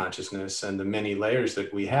human consciousness and the many layers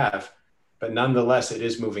that we have, but nonetheless it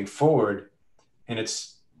is moving forward, and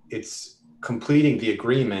it's completing the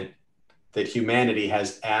agreement that humanity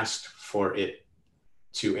has asked for it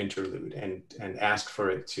to interlude and asked for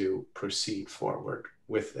it to proceed forward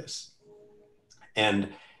with this. And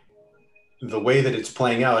the way that it's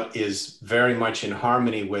playing out is very much in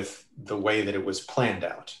harmony with the way that it was planned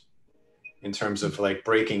out, in terms of like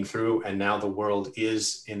breaking through. And now the world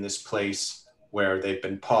is in this place where they've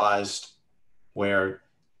been paused, where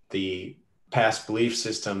the past belief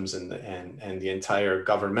systems and the entire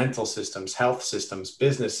governmental systems, health systems,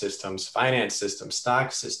 business systems, finance systems,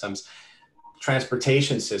 stock systems,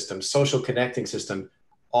 transportation systems, social connecting system,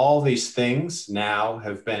 all these things now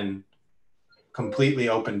have been completely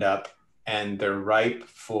opened up, and they're ripe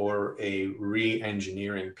for a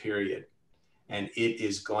re-engineering period. And it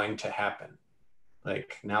is going to happen.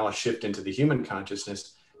 Like, now a shift into the human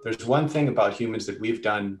consciousness. There's one thing about humans that we've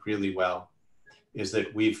done really well, is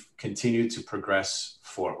that we've continued to progress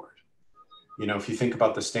forward. You know, if you think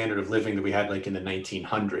about the standard of living that we had like in the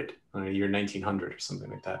 1900, year 1900 or something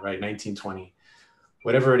like that, right? 1920,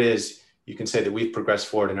 whatever it is, you can say that we've progressed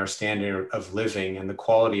forward in our standard of living, and the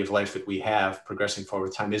quality of life that we have progressing forward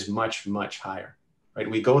with time is much, much higher, right?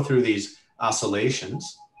 We go through these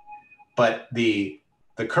oscillations, but the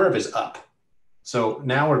curve is up. So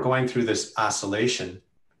now we're going through this oscillation,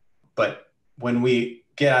 but when we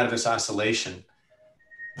get out of this oscillation,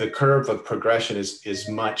 the curve of progression is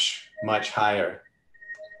much, much higher.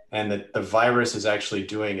 And that the virus is actually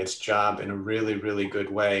doing its job in a really, really good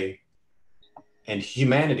way. And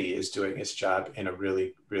humanity is doing its job in a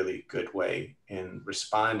really, really good way in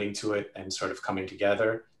responding to it and sort of coming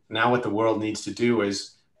together. Now what the world needs to do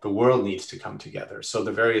is the world needs to come together. So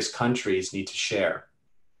the various countries need to share.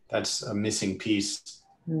 That's a missing piece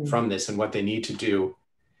from this. And what they need to do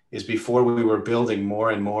is, before we were building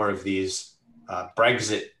more and more of these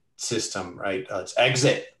Brexit system, right? Let's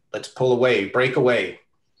exit, let's pull away, break away.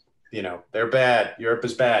 You know, they're bad, Europe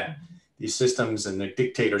is bad. These systems and the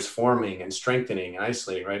dictators forming and strengthening and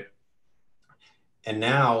isolating, right? And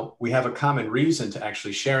now we have a common reason to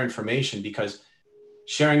actually share information, because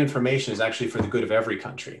sharing information is actually for the good of every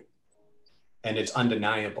country. And it's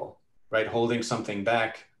undeniable, right? Holding something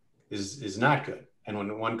back is not good. And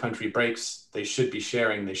when one country breaks, they should be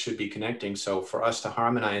sharing, they should be connecting. So for us to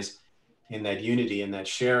harmonize in that unity and that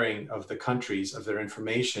sharing of the countries, of their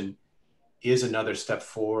information, is another step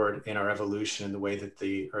forward in our evolution and the way that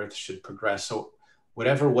the earth should progress. So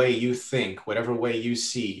whatever way you think, whatever way you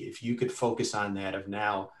see, if you could focus on that, of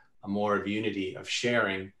now a more of unity, of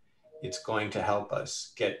sharing, it's going to help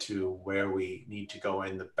us get to where we need to go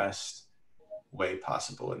in the best way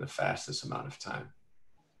possible in the fastest amount of time.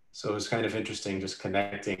 So it was kind of interesting just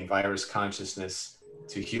connecting virus consciousness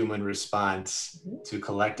to human response, to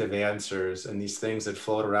collective answers, and these things that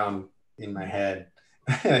float around in my head.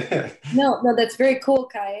 No, that's very cool,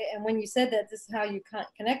 Kai. And when you said that this is how you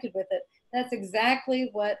connected with it, that's exactly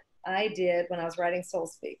what I did when I was writing Soul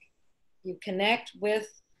Speak. You connect with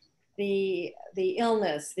the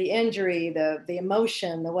illness, the injury, the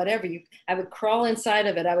emotion, the whatever. I would crawl inside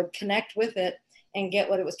of it. I would connect with it and get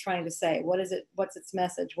what it was trying to say. What is it? What's its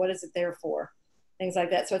message? What is it there for? Things like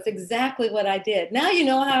that. So it's exactly what I did. Now you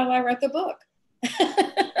know how I wrote the book.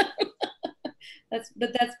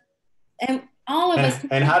 And all of us.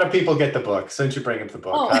 And how do people get the book? Since you bring up the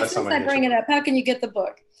book, how does since I bring it up, how can you get the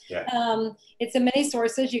book? Yeah. It's in many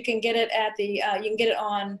sources. You can get it at the, you can get it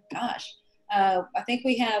on, I think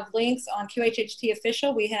we have links on QHHT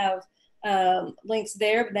Official. We have links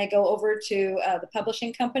there, but they go over to the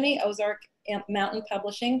publishing company, Ozark Mountain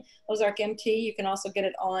Publishing, Ozark MT. You can also get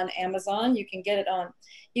it on Amazon. You can get it on,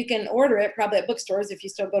 you can order it probably at bookstores if you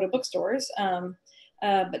still go to bookstores.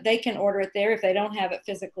 But they can order it there if they don't have it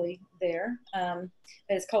physically there. But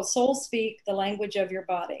it's called Soul Speak, the Language of Your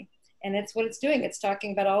Body. And it's what it's doing. It's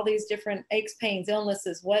talking about all these different aches, pains,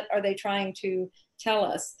 illnesses. What are they trying to tell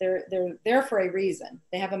us? They're there for a reason.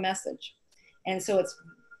 They have a message. And so it's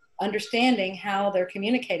understanding how they're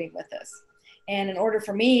communicating with us. And in order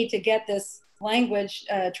for me to get this language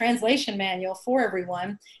translation manual for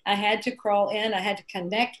everyone, I had to crawl in. I had to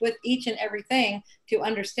connect with each and everything to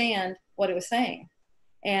understand what it was saying.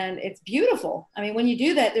 And it's beautiful. I mean, when you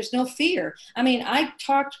do that, there's no fear. I mean, I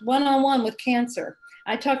talked one-on-one with cancer.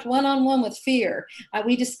 I talked one-on-one with fear.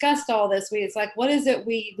 We discussed all this. It's like, what is it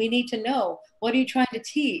we need to know? What are you trying to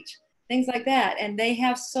teach? Things like that. And they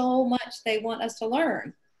have so much they want us to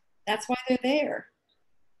learn. That's why they're there.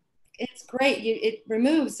 It's great. It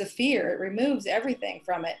removes the fear. It removes everything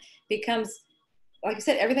from it. Becomes like I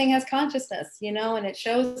said, everything has consciousness, you know, and it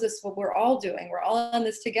shows us what we're all doing. We're all in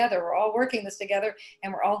this together. We're all working this together,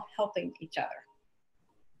 and we're all helping each other.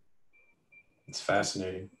 It's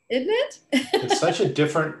fascinating. Isn't it? It's such a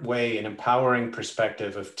different way, an empowering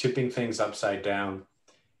perspective of tipping things upside down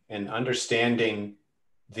and understanding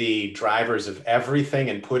the drivers of everything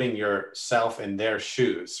and putting yourself in their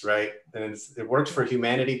shoes, right? And it works for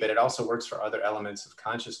humanity, but it also works for other elements of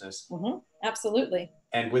consciousness. Mm-hmm. Absolutely.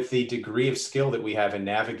 And with the degree of skill that we have in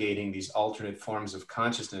navigating these alternate forms of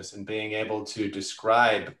consciousness and being able to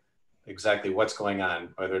describe exactly what's going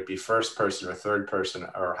on, whether it be first person or third person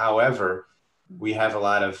or however, we have a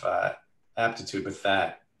lot of aptitude with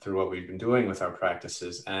that through what we've been doing with our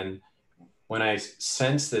practices. And when I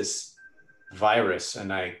sense this virus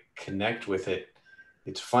and I connect with it,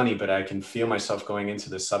 it's funny, but I can feel myself going into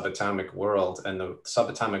the subatomic world, and the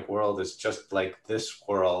subatomic world is just like this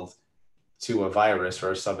world to a virus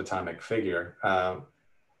or a subatomic figure.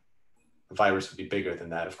 A virus would be bigger than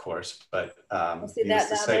that, of course, but needless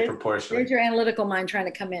to say, proportionally. There's your analytical mind trying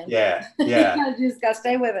to come in. Yeah. You just got to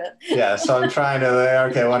stay with it. Yeah, so I'm trying to,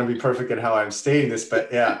 okay, I want to be perfect in how I'm stating this,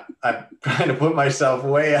 but yeah, I'm trying to put myself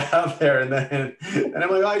way out there, and I'm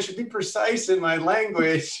like, oh, I should be precise in my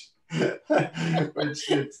language. Which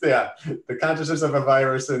it's, yeah, the consciousness of a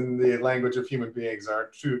virus and the language of human beings are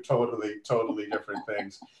two totally different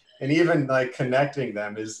things. And even like connecting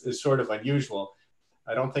them is sort of unusual.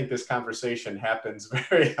 I don't think this conversation happens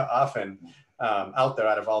very often out there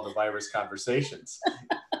out of all the virus conversations.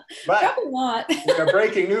 But probably not. We are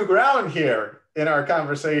breaking new ground here in our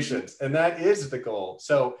conversations, and that is the goal.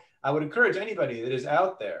 So I would encourage anybody that is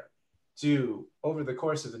out there to, over the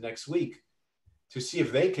course of the next week, to see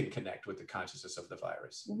if they can connect with the consciousness of the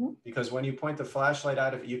virus. Mm-hmm. Because when you point the flashlight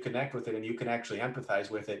out of it, you connect with it and you can actually empathize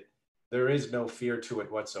with it. There is no fear to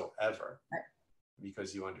it whatsoever, right?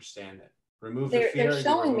 Because you understand it. Remove the fear,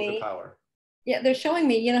 you remove the power. Yeah, they're showing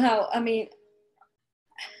me, you know how, I mean,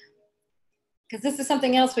 because this is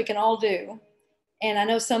something else we can all do. And I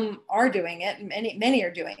know some are doing it, and many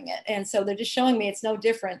are doing it. And so they're just showing me it's no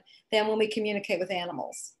different than when we communicate with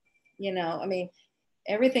animals. You know, I mean,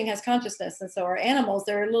 everything has consciousness. And so our animals,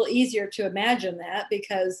 they're a little easier to imagine that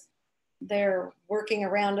because they're working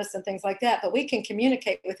around us and things like that. But we can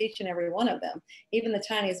communicate with each and every one of them, even the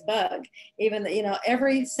tiniest bug, even the, you know,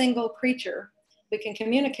 every single creature we can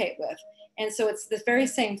communicate with. And so it's the very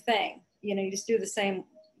same thing. You know, you just do the same,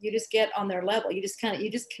 you just get on their level. You just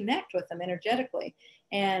connect with them energetically,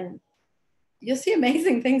 and you'll see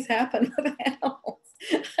amazing things happen with animals.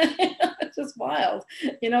 It's just wild.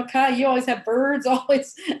 You know, Kai, you always have birds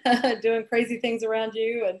always doing crazy things around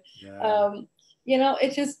you. And, yeah. You know,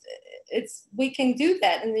 we can do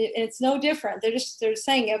that. And it's no different. They're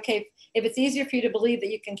saying, okay, if it's easier for you to believe that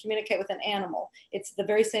you can communicate with an animal, it's the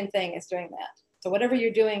very same thing as doing that. So whatever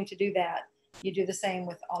you're doing to do that, you do the same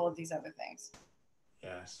with all of these other things.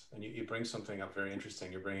 Yes. And you bring something up very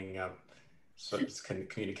interesting. You're bringing up sort of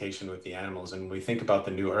communication with the animals. And when we think about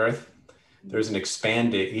the new earth, there's an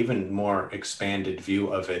even more expanded view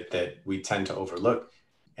of it that we tend to overlook.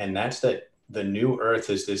 And that's that the new earth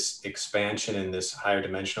is this expansion in this higher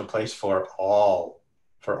dimensional place for all.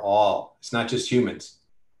 It's not just humans.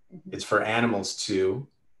 Mm-hmm. It's for animals too.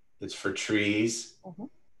 It's for trees. Mm-hmm.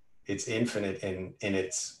 It's infinite in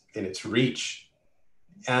its reach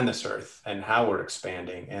on this earth and how we're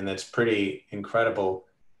expanding. And that's pretty incredible.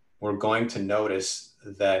 We're going to notice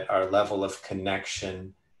that our level of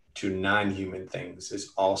connection to non-human things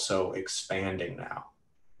is also expanding now.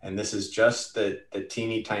 And this is just the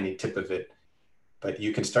teeny tiny tip of it, but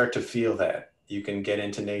you can start to feel that. You can get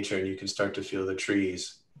into nature and you can start to feel the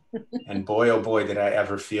trees. And boy, oh boy, did I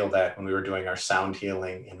ever feel that when we were doing our sound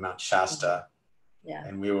healing in Mount Shasta. Yeah.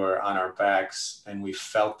 And we were on our backs and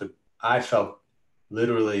I felt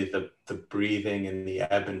literally the breathing and the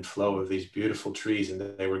ebb and flow of these beautiful trees,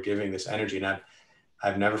 and they were giving this energy. And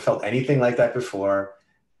I've never felt anything like that before.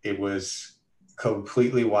 It was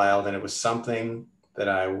completely wild, and it was something that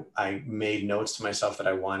I made notes to myself that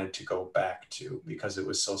I wanted to go back to because it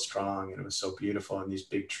was so strong and it was so beautiful, and these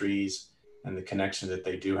big trees and the connection that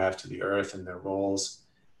they do have to the earth and their roles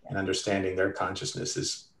and understanding their consciousness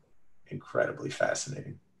is incredibly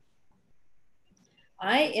fascinating.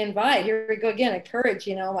 Here we go again, encourage,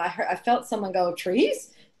 you know, I felt someone go,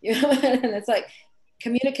 trees? You know, and it's like,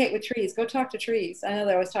 communicate with trees, go talk to trees. I know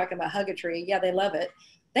they're always talking about hug a tree. Yeah, they love it.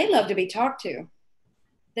 They love to be talked to.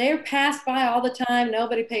 They're passed by all the time.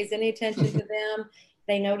 Nobody pays any attention to them.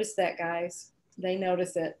 They notice that, guys. They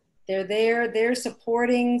notice it. They're there, they're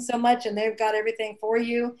supporting so much, and they've got everything for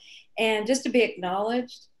you. And just to be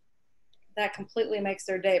acknowledged, that completely makes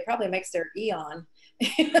their day. It probably makes their eon.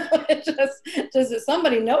 It just that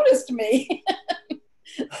somebody noticed me.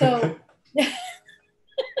 So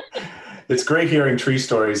it's great hearing tree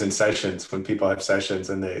stories in sessions when people have sessions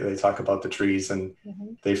and they talk about the trees and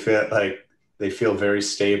mhm. they feel like they feel very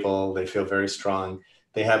stable, they feel very strong.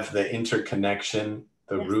 They have the interconnection,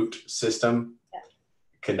 the Yes. root system Yeah.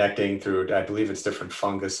 connecting through, I believe it's different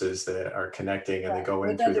funguses that are connecting and they Right. go in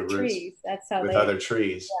With through other the roots trees. That's how with they, other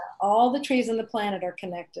trees. all the trees on the planet are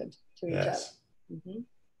connected to each other. Yes. Mhm.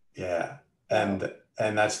 Yeah. So,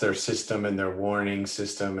 And that's their system and their warning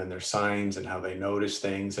system and their signs and how they notice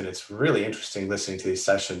things. And it's really interesting listening to these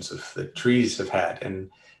sessions of the trees have had. And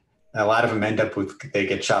a lot of them end up with, they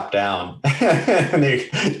get chopped down and they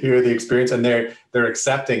hear the experience and they're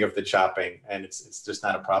accepting of the chopping and it's just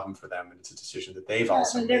not a problem for them. And it's a decision that they've yeah,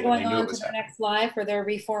 also when they're made and they going knew on it to was their happening. next life or they're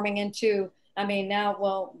reforming into, I mean, now,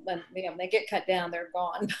 well, when they get cut down, they're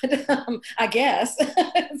gone. But I guess.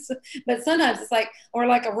 But sometimes it's like, or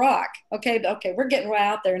like a rock. Okay, we're getting way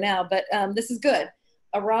out there now, but this is good.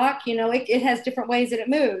 A rock, it has different ways that it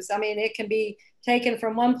moves. I mean, it can be taken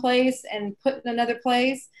from one place and put in another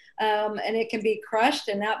place, and it can be crushed,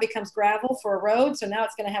 and now it becomes gravel for a road. So now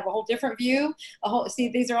it's going to have a whole different view. See,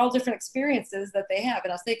 these are all different experiences that they have.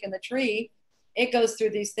 And I was thinking the tree, it goes through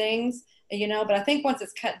these things, but I think once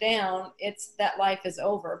it's cut down, it's that life is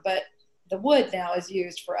over. But the wood now is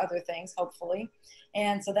used for other things, hopefully,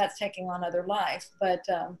 and so that's taking on other life. But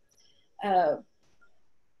uh,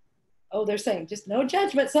 oh, they're saying just no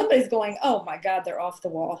judgment. Somebody's going, oh my God, they're off the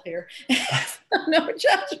wall here. No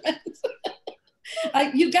judgment.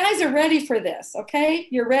 You guys are ready for this, okay?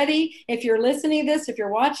 You're ready. If you're listening to this, if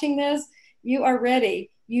you're watching this, you are ready.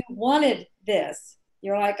 You wanted this.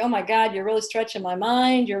 You're like, oh my God, you're really stretching my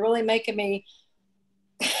mind. You're really making me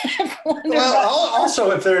wonder. Well, also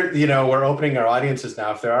if they're, we're opening our audiences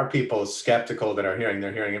now. If there are people skeptical that are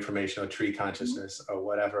they're hearing information on tree consciousness or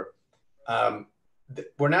whatever,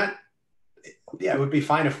 we're not, yeah, it would be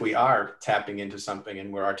fine if we are tapping into something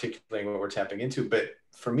and we're articulating what we're tapping into. But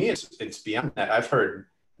for me, it's beyond that. I've heard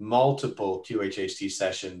multiple QHHT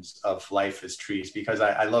sessions of Life as Trees because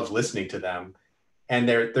I love listening to them. And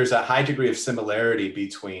there's a high degree of similarity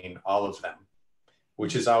between all of them,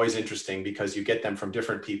 which is always interesting because you get them from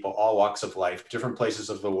different people, all walks of life, different places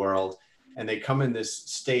of the world. And they come in this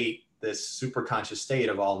state, this super conscious state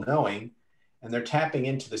of all knowing, and they're tapping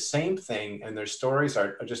into the same thing. And their stories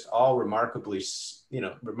are just all remarkably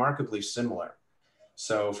similar.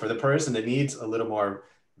 So for the person that needs a little more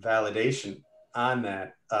validation on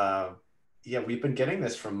that, yeah, we've been getting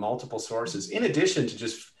this from multiple sources in addition to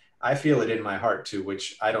just, I feel it in my heart too,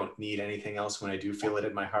 which I don't need anything else when I do feel it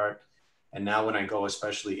in my heart. And now when I go,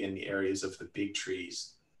 especially in the areas of the big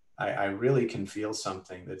trees, I really can feel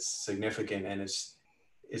something that's significant. And it's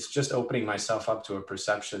just opening myself up to a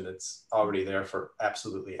perception that's already there for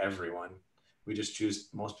absolutely everyone.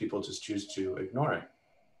 Most people just choose to ignore it.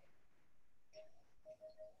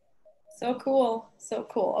 So cool. So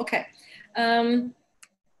cool. Okay.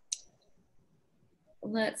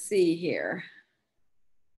 Let's see here.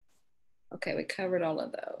 Okay, we covered all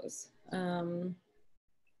of those. I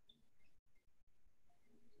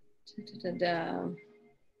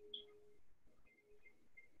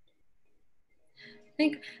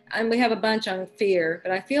think, and we have a bunch on fear,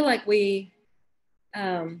 but I feel like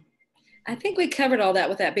I think we covered all that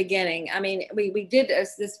with that beginning. I mean, we did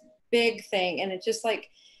this big thing, and it's just like,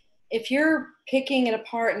 if you're picking it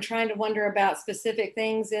apart and trying to wonder about specific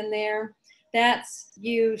things in there, that's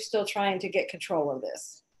you still trying to get control of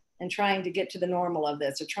this and trying to get to the normal of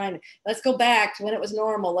this, or trying to, let's go back to when it was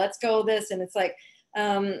normal. Let's go this. And it's like,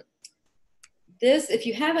 this, if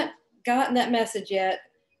you haven't gotten that message yet,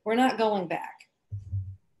 we're not going back.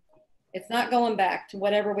 It's not going back to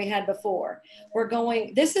whatever we had before. We're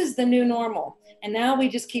going, this is the new normal. And now we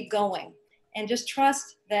just keep going and just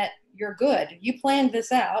trust that you're good. You planned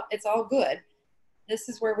this out. It's all good. This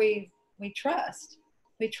is where we trust.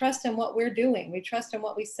 We trust in what we're doing. We trust in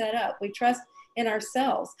what we set up. We trust in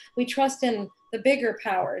ourselves. We trust in the bigger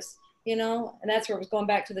powers, and that's where it was going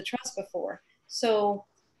back to the trust before. So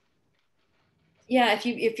yeah,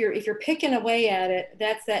 if you're picking away at it,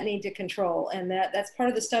 that's that need to control, and that's part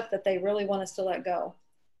of the stuff that they really want us to let go.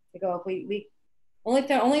 They go, if we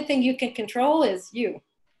the only thing you can control is you.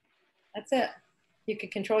 That's it. You can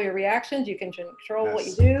control your reactions. You can control what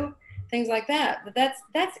you do, things like that. But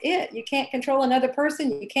that's it. You can't control another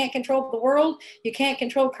person. You can't control the world. You can't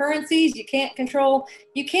control currencies. You can't control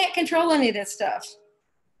any of this stuff.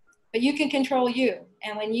 But you can control you.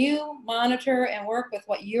 And when you monitor and work with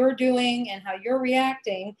what you're doing and how you're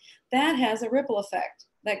reacting, that has a ripple effect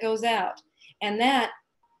that goes out. And that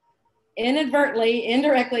inadvertently,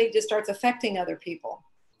 indirectly just starts affecting other people.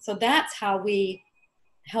 So that's how we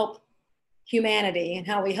help humanity and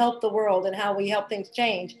how we help the world and how we help things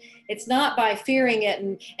change. It's not by fearing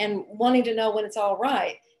it and wanting to know when it's all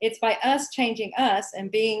right. It's by us changing us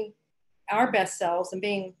and being our best selves and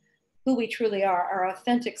being who we truly are, our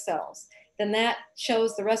authentic selves. Then that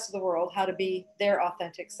shows the rest of the world how to be their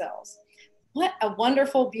authentic selves. What a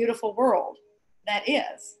wonderful, beautiful world that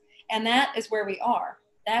is. And that is where we are.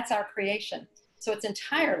 That's our creation. So it's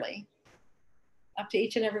entirely up to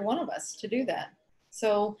each and every one of us to do that.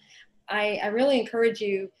 So I really encourage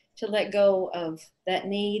you to let go of that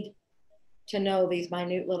need to know these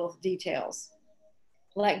minute little details.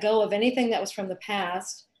 Let go of anything that was from the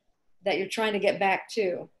past that you're trying to get back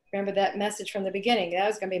to. Remember that message from the beginning.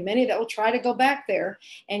 There's going to be many that will try to go back there.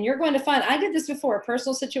 And you're going to find, I did this before, a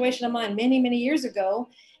personal situation of mine many, many years ago.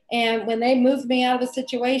 And when they moved me out of a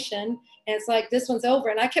situation, and it's like, this one's over.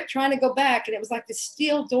 And I kept trying to go back. And it was like the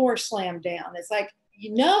steel door slammed down. It's like,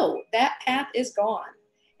 you know, that path is gone.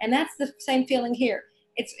 And that's the same feeling here.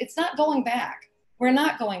 It's not going back. We're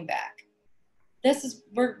not going back.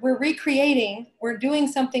 We're recreating, we're doing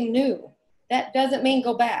something new. That doesn't mean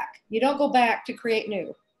go back. You don't go back to create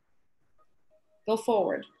new. Go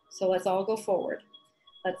forward. So let's all go forward.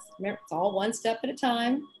 Let's remember, it's all one step at a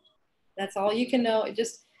time. That's all you can know. It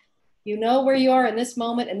just, you know where you are in this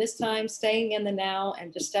moment and this time, staying in the now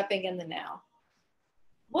and just stepping in the now.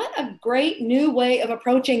 What a great new way of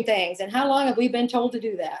approaching things. And how long have we been told to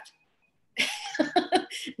do that?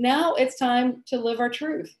 Now it's time to live our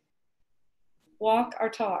truth. Walk our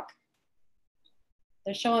talk.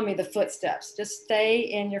 They're showing me the footsteps. Just stay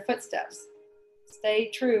in your footsteps. Stay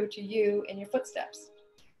true to you in your footsteps.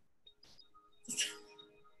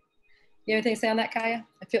 You have anything to say on that, Kaya?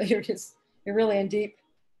 I feel you're really in deep.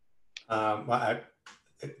 Well,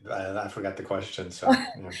 I forgot the question. So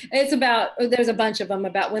yeah. It's about, there's a bunch of them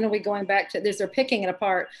about when are we going back to this, they're picking it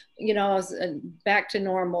apart, you know, back to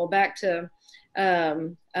normal, back to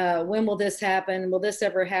when will this happen? Will this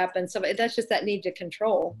ever happen? So that's just that need to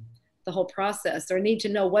control the whole process or need to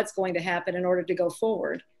know what's going to happen in order to go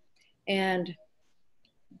forward. And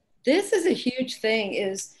this is a huge thing,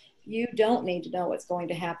 is you don't need to know what's going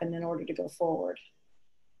to happen in order to go forward.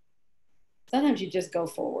 Sometimes you just go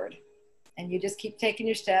forward and you just keep taking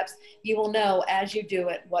your steps. You will know as you do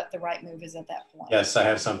it what the right move is at that point. Yes, I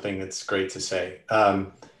have something that's great to say.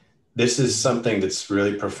 This is something that's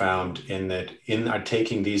really profound in that in our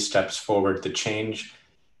taking these steps forward,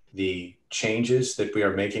 the changes that we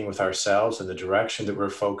are making with ourselves and the direction that we're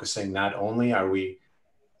focusing, not only are we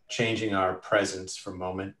changing our presence from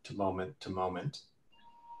moment to moment to moment,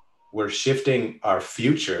 we're shifting our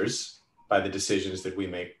futures by the decisions that we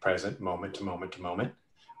make present, moment to moment to moment,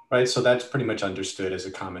 right? So that's pretty much understood as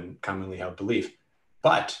a commonly held belief.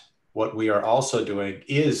 But what we are also doing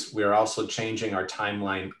is we are also changing our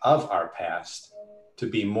timeline of our past to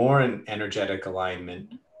be more in energetic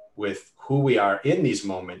alignment with who we are in these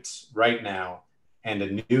moments right now. And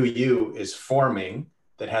a new you is forming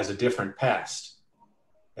that has a different past.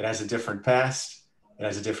 It has a different past, it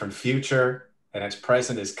has a different future, and its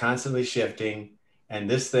present is constantly shifting. And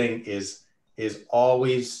this thing is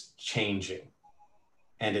always changing.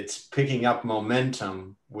 And it's picking up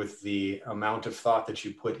momentum with the amount of thought that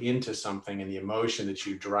you put into something and the emotion that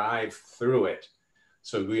you drive through it.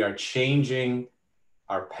 So we are changing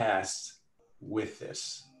our past with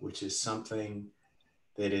this, which is something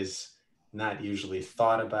that is not usually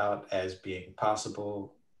thought about as being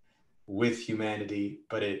possible with humanity,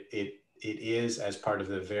 but it is as part of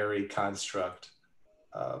the very construct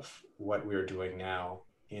of what we're doing now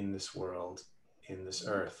in this world, in this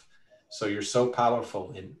earth. So you're so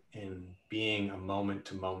powerful in being a moment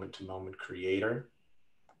to moment to moment creator.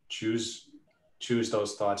 Choose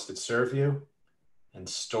those thoughts that serve you and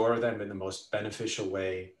store them in the most beneficial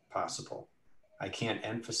way possible. I can't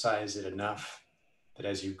emphasize it enough that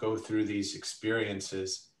as you go through these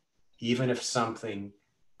experiences, even if something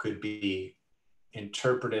could be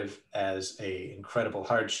interpretive as an incredible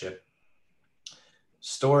hardship,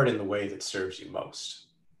 store it in the way that serves you most.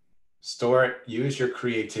 Store it, use your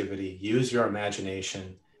creativity, use your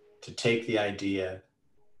imagination to take the idea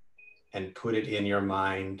and put it in your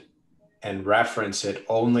mind and reference it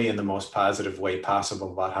only in the most positive way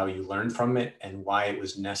possible about how you learned from it and why it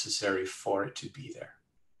was necessary for it to be there.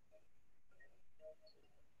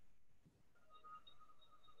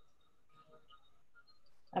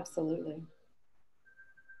 Absolutely.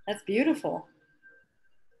 That's beautiful.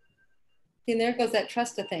 And there goes that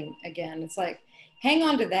trust thing again. It's like, hang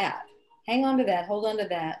on to that. Hang on to that. Hold on to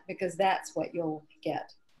that, because that's what you'll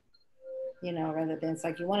get. You know, rather than it's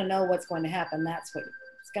like you want to know what's going to happen. That's what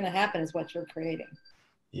It's going to happen is what you're creating.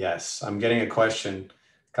 Yes, I'm getting a question.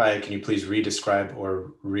 Kaya, can you please re-describe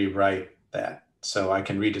or rewrite that? So I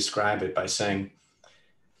can re-describe it by saying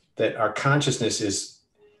that our consciousness is,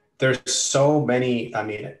 there's so many, I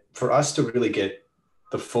mean, for us to really get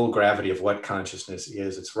the full gravity of what consciousness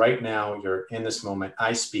is, it's right now, you're in this moment,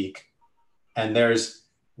 I speak, and there's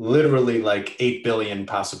literally like 8 billion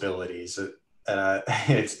possibilities.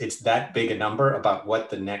 It's that big a number about what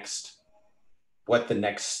the next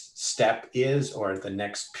step is, or the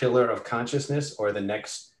next pillar of consciousness, or the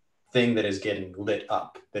next thing that is getting lit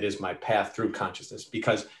up, that is my path through consciousness.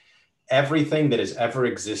 Because everything that has ever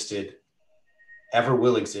existed, ever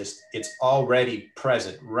will exist, it's already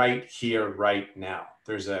present right here, right now.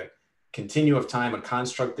 There's a continuum of time, a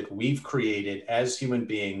construct that we've created as human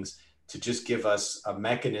beings to just give us a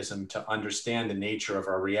mechanism to understand the nature of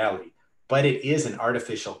our reality. But it is an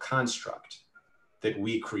artificial construct that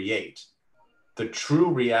we create. The true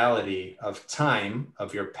reality of time,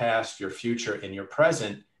 of your past, your future, and your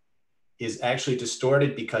present is actually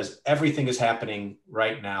distorted because everything is happening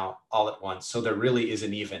right now all at once. So there really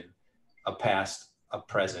isn't even a past, a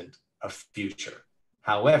present, a future.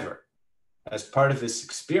 However, as part of this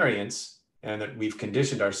experience, and that we've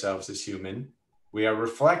conditioned ourselves as human, we are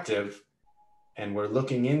reflective, and we're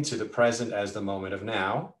looking into the present as the moment of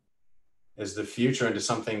now, as the future into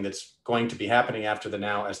something that's going to be happening after the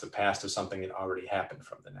now, as the past of something that already happened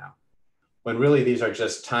from the now. When really these are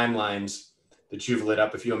just timelines that you've lit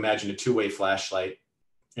up. If you imagine a two-way flashlight,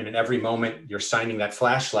 and in every moment you're shining that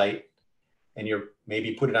flashlight, and you're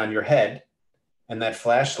maybe put it on your head, and that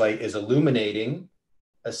flashlight is illuminating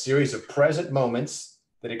a series of present moments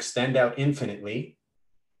that extend out infinitely,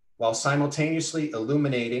 while simultaneously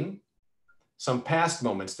illuminating some past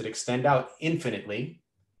moments that extend out infinitely,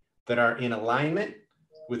 that are in alignment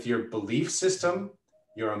with your belief system,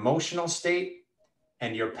 your emotional state,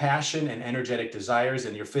 and your passion and energetic desires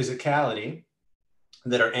and your physicality,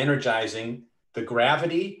 that are energizing the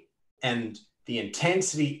gravity and the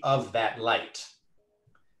intensity of that light.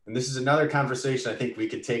 And this is another conversation I think we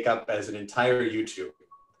could take up as an entire YouTube,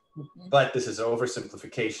 but this is an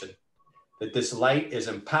oversimplification, that this light is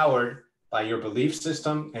empowered by your belief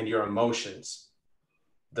system and your emotions.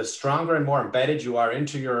 The stronger and more embedded you are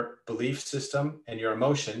into your belief system and your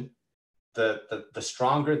emotion, the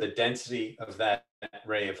stronger the density of that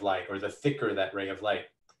ray of light, or the thicker that ray of light.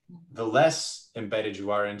 The less embedded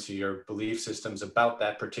you are into your belief systems about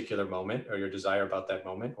that particular moment, or your desire about that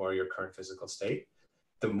moment, or your current physical state,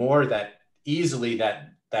 the more that easily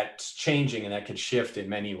that's changing, and that can shift in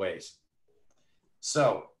many ways.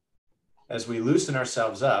 So as we loosen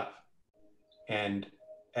ourselves up, and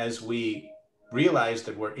as we realize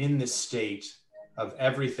that we're in this state of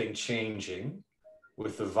everything changing,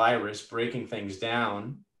 with the virus breaking things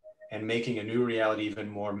down and making a new reality even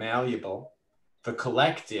more malleable, the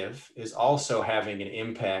collective is also having an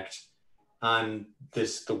impact on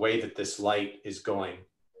this, the way that this light is going.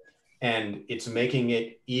 And it's making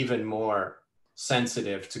it even more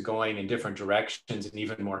sensitive to going in different directions, and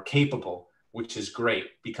even more capable, which is great,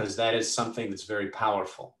 because that is something that's very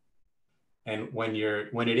powerful. And when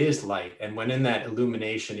it is light, and when in that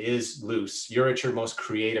illumination is loose, you're at your most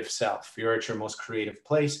creative self, you're at your most creative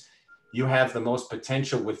place, you have the most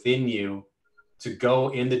potential within you to go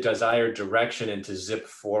in the desired direction and to zip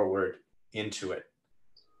forward into it.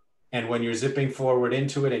 And when you're zipping forward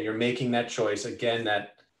into it and you're making that choice, again,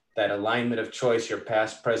 that alignment of choice, your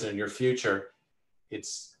past, present, and your future,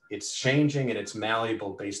 it's changing, and it's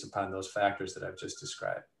malleable based upon those factors that I've just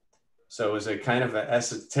described. So it was a kind of an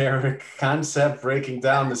esoteric concept, breaking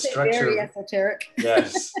down the structure. Very esoteric.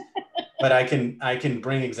 Yes, but I can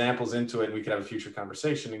bring examples into it, and we could have a future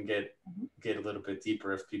conversation and get a little bit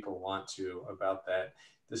deeper if people want to about that.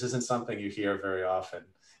 This isn't something you hear very often.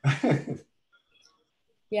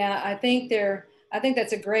 Yeah, I think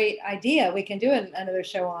that's a great idea. We can do another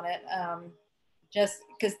show on it, just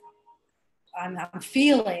because I'm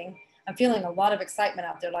feeling a lot of excitement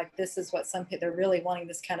out there. Like, this is what some people, they're really wanting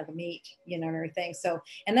this kind of a meet, and everything. So,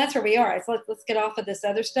 and that's where we are. It's let's get off of this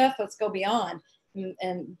other stuff. Let's go beyond.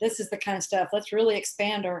 And this is the kind of stuff. Let's really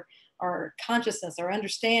expand our consciousness, our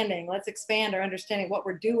understanding. Let's expand our understanding of what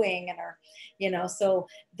we're doing, and our, so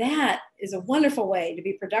that is a wonderful way to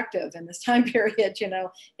be productive in this time period,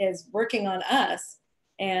 is working on us.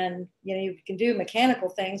 And, you can do mechanical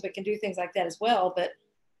things, we can do things like that as well, but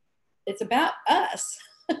it's about us.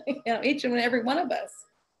 Each and every one of us,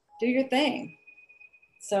 do your thing.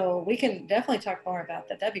 So we can definitely talk more about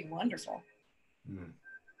that. That'd be wonderful.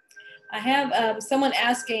 I have someone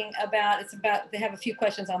asking they have a few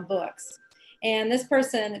questions on books. And this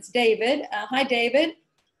person, it's David. Hi, David.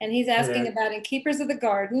 And he's asking about in Keepers of the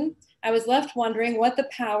Garden, I was left wondering what the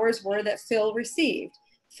powers were that Phil received.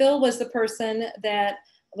 Phil was the person that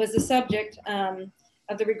was the subject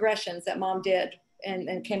of the regressions that mom did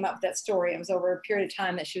and came up with that story. It was over a period of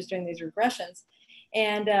time that she was doing these regressions.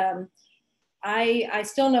 And I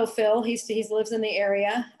still know Phil. He lives in the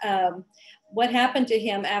area. What happened to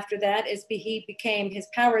him after that is his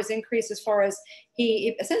powers increased as far as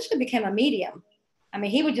he essentially became a medium. I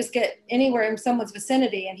mean, he would just get anywhere in someone's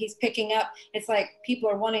vicinity and he's picking up. It's like people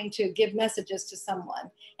are wanting to give messages to someone.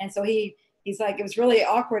 And so he's like, it was really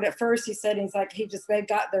awkward at first. He said,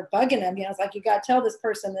 they're bugging him. You know, it's like, you got to tell this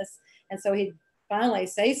person this. And so he'd finally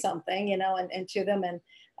say something, you know, and to them.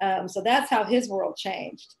 And so that's how his world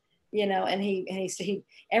changed, you know, and he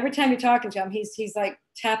every time you're talking to him, he's like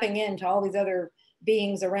tapping into all these other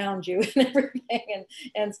beings around you and everything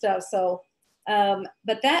and stuff. So,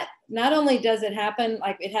 but that not only does it happen,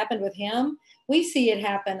 like it happened with him, we see it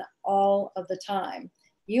happen all of the time.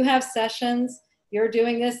 You have sessions, you're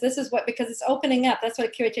doing this is what, because it's opening up. That's what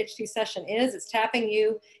a QHHT session is. It's tapping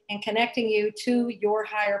you and connecting you to your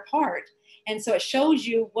higher part. And so it shows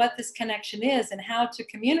you what this connection is and how to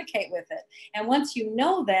communicate with it. And once you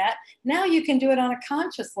know that, now you can do it on a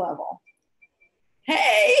conscious level.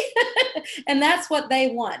 Hey, and that's what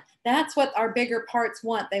they want. That's what our bigger parts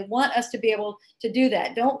want. They want us to be able to do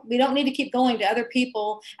that. We don't need to keep going to other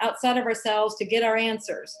people outside of ourselves to get our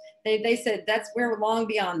answers. They said we're long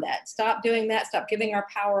beyond that. Stop doing that. Stop giving our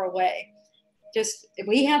power away.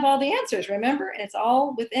 We have all the answers, remember? And it's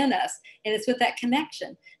all within us. And it's with that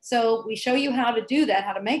connection. So we show you how to do that,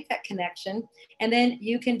 how to make that connection. And then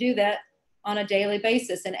you can do that on a daily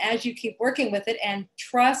basis. And as you keep working with it and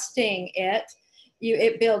trusting it,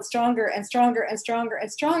 it builds stronger and stronger and stronger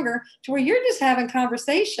and stronger to where you're just having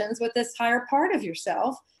conversations with this higher part of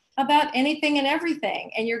yourself about anything and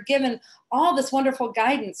everything. And you're given all this wonderful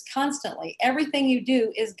guidance constantly. Everything you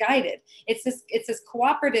do is guided. It's this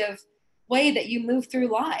cooperative way that you move through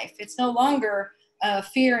life. It's no longer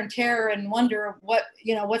fear and terror and wonder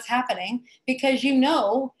what's happening, because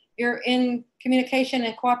you're in communication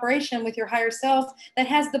and cooperation with your higher self that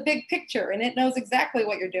has the big picture and it knows exactly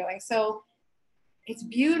what you're doing. So it's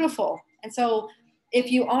beautiful. And so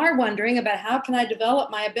if you are wondering about how can I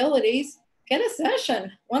develop my abilities, get a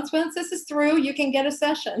session. Once this is through, you can get a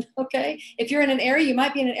session, okay? If you're in an area, you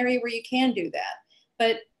might be in an area where you can do that.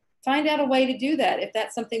 But find out a way to do that if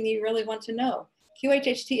that's something that you really want to know.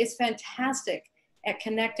 QHHT is fantastic at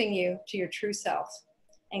connecting you to your true self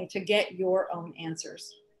and to get your own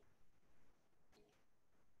answers.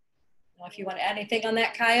 Now, if you want to add anything on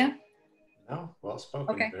that, Kaya? No, well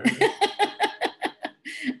spoken. Okay. Very good.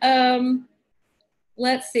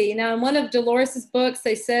 Let's see. Now, in one of Dolores's books,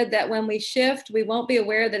 they said that when we shift, we won't be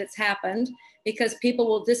aware that it's happened because people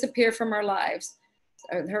will disappear from our lives.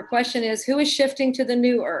 Her question is, who is shifting to the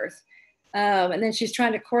new earth? And then she's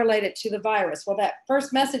trying to correlate it to the virus. Well, that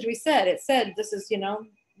first message it said, this is,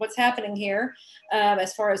 what's happening here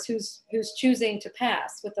as far as who's choosing to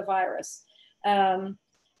pass with the virus.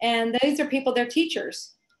 And these are people, they're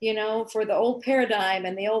teachers, for the old paradigm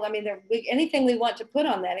and the old, anything we want to put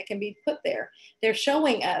on that, it can be put there. They're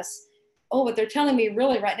showing us, what they're telling me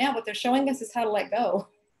really right now, what they're showing us is how to let go.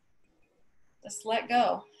 Just let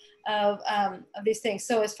go of these things.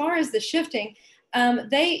 So as far as the shifting,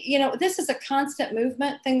 this is a constant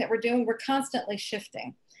movement thing that we're doing. We're constantly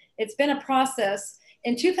shifting. It's been a process.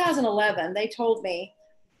 In 2011, they told me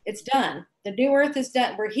it's done. The new earth is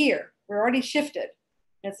done. We're here. We're already shifted.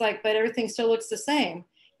 And it's like, but everything still looks the same.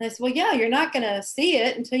 And I said, well, yeah, you're not going to see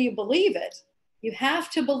it until you believe it. You have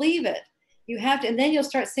to believe it. You have to, and then you'll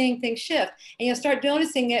start seeing things shift, and you'll start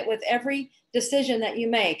noticing it with every decision that you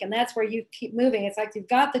make. And that's where you keep moving. It's like you've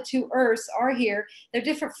got the two earths are here. They're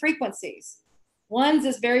different frequencies. One's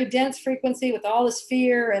this very dense frequency with all this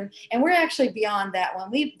fear, and we're actually beyond that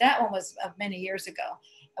one. That one was many years ago,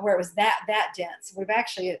 where it was that dense. We've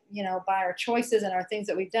actually, by our choices and our things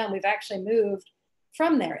that we've done, we've actually moved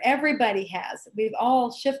from there. Everybody has. We've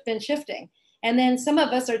all been shifting. And then some of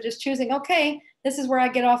us are just choosing, okay, this is where I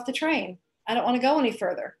get off the train. I don't want to go any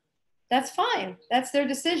further. That's fine. That's their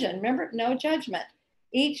decision. Remember, no judgment.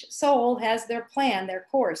 Each soul has their plan, their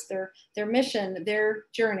course, their mission, their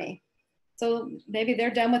journey. So maybe they're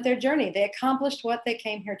done with their journey. They accomplished what they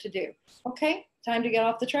came here to do. Okay, time to get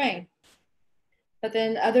off the train. But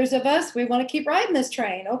then others of us, we want to keep riding this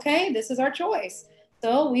train. Okay, this is our choice.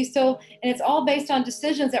 So and it's all based on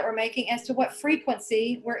decisions that we're making as to what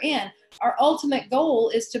frequency we're in. Our ultimate goal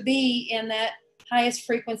is to be in that highest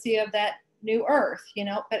frequency of that new earth,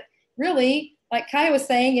 but really, like Kai was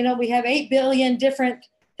saying, we have 8 billion different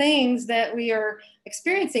things that we are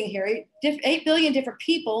experiencing here. 8 billion different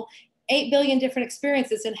people, 8 billion different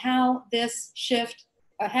experiences, and how this shift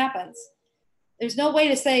happens. There's no way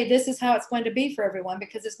to say this is how it's going to be for everyone,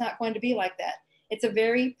 because it's not going to be like that. It's a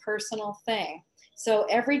very personal thing. So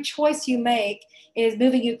every choice you make is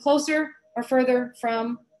moving you closer or further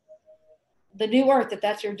from the new earth, if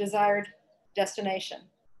that's your desired destination.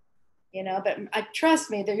 You know, but trust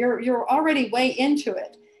me that you're already way into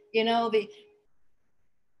it. You know,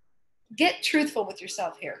 get truthful with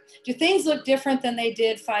yourself here. Do things look different than they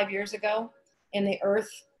did 5 years ago in the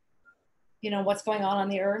earth? You know, what's going on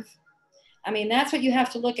the earth? I mean, that's what you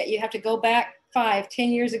have to look at. You have to go back 5, 10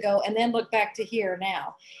 years ago and then look back to here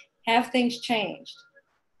now. Have things changed?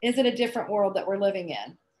 Is it a different world that we're living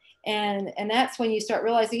in? And that's when you start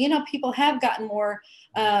realizing, you know, people have gotten more,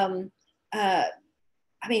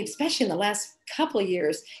 I mean, especially in the last couple of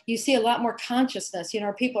years, you see a lot more consciousness. You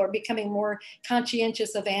know, people are becoming more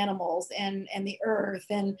conscientious of animals and the earth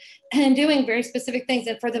and doing very specific things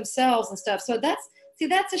and for themselves and stuff. So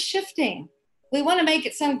that's a shifting. We want to make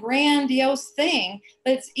it some grandiose thing,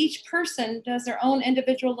 but it's each person does their own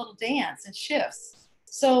individual little dance and shifts.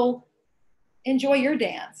 So enjoy your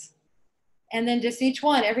dance. And then just each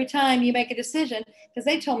one, every time you make a decision, because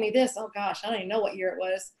they told me this, oh gosh, I don't even know what year it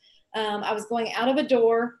was. I was going out of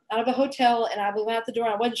a hotel, and I went out the door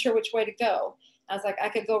and I wasn't sure which way to go. I was like, I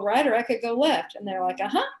could go right or I could go left. And they're like,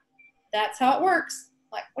 that's how it works.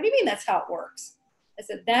 I'm like, what do you mean that's how it works? I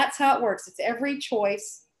said, that's how it works. It's every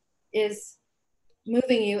choice is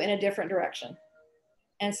moving you in a different direction.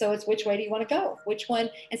 And so it's which way do you want to go? Which one?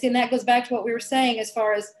 And see, and that goes back to what we were saying as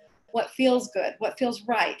far as what feels good, what feels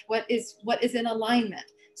right, what is in alignment.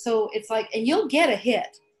 So it's like, and you'll get a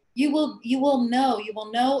hit. You will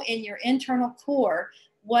know in your internal core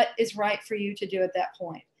what is right for you to do at that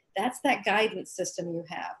point. That's that guidance system you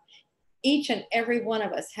have. Each and every one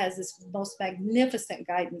of us has this most magnificent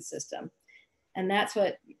guidance system. And that's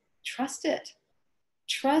what, trust it.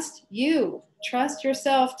 Trust you. Trust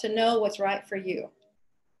yourself to know what's right for you.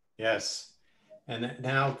 Yes. And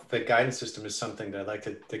now the guidance system is something that I'd like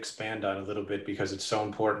to expand on a little bit because it's so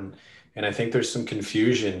important. And I think there's some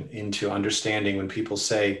confusion into understanding when people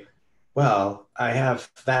say, well, I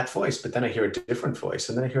have that voice, but then I hear a different voice,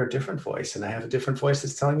 and then I hear a different voice, and I have a different voice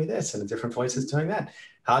that's telling me this, and a different voice that's telling that.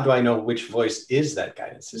 How do I know which voice is that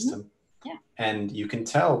guidance system? Yeah. And you can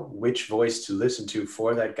tell which voice to listen to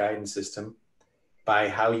for that guidance system by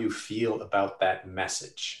how you feel about that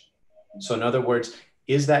message. So in other words,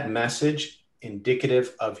 is that message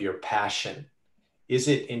indicative of your passion? Is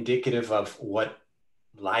it indicative of what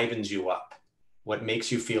livens you up? What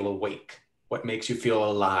makes you feel awake? What makes you feel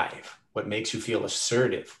alive? What makes you feel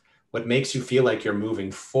assertive? What makes you feel like you're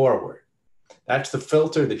moving forward? That's the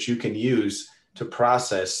filter that you can use to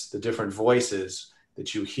process the different voices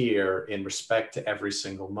that you hear in respect to every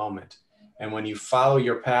single moment. And when you follow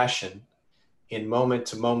your passion in moment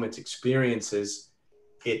to moment experiences,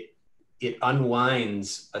 it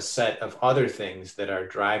unwinds a set of other things that are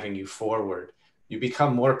driving you forward. You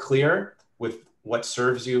become more clear with what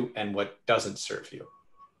serves you and what doesn't serve you.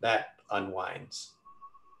 That unwinds.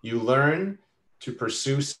 You learn to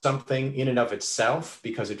pursue something in and of itself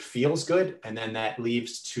because it feels good, and then that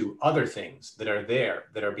leads to other things that are there,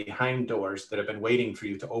 that are behind doors, that have been waiting for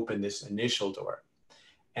you to open this initial door.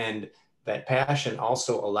 And that passion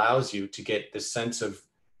also allows you to get the sense of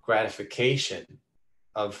gratification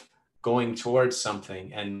of going towards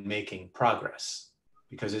something and making progress.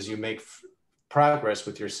 Because as you make progress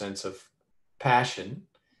with your sense of passion,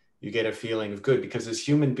 you get a feeling of good. Because as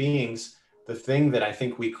human beings, the thing that I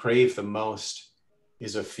think we crave the most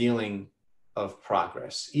is a feeling of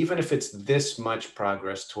progress, even if it's this much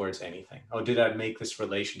progress towards anything. Oh, did I make this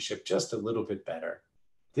relationship just a little bit better?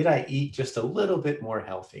 Did I eat just a little bit more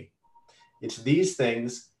healthy? It's these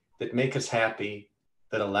things that make us happy,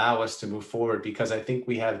 that allow us to move forward, because I think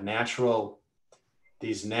we have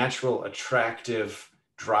these natural attractive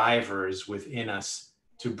drivers within us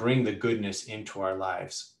to bring the goodness into our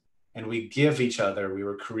lives. And we give each other, we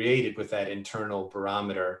were created with that internal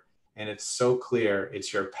barometer. And it's so clear,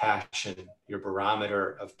 it's your passion, your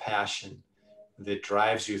barometer of passion that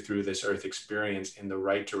drives you through this earth experience in the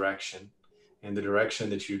right direction, in the direction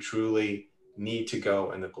that you truly need to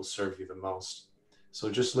go and that will serve you the most. So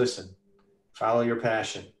just listen, follow your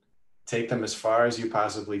passion, take them as far as you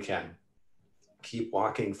possibly can. Keep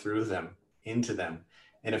walking through them, into them.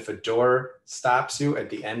 And if a door stops you at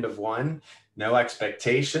the end of one, no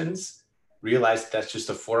expectations, realize that that's just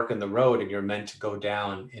a fork in the road and you're meant to go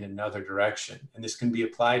down in another direction. And this can be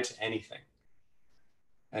applied to anything.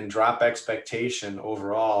 And drop expectation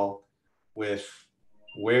overall with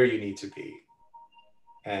where you need to be.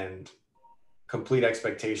 and complete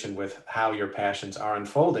expectation with how your passions are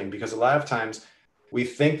unfolding. Because a lot of times we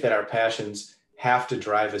think that our passions have to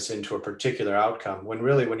drive us into a particular outcome, when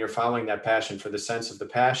really, when you're following that passion for the sense of the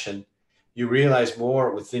passion, you realize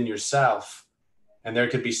more within yourself. And there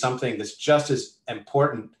could be something that's just as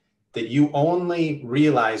important that you only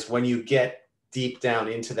realize when you get deep down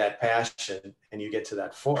into that passion and you get to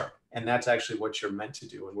that fork. And that's actually what you're meant to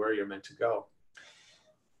do and where you're meant to go.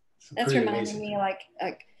 That's reminding me like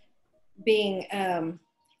being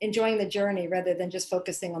enjoying the journey rather than just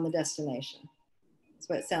focusing on the destination. That's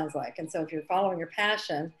what it sounds like. And so if you're following your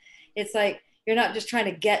passion, it's like you're not just trying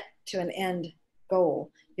to get to an end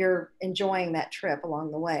goal. You're enjoying that trip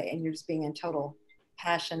along the way, and you're just being in total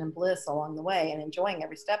passion and bliss along the way and enjoying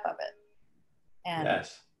every step of it. And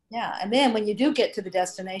yes. Yeah. And then when you do get to the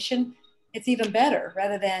destination, it's even better,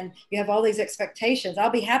 rather than you have all these expectations. I'll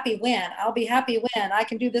be happy when, I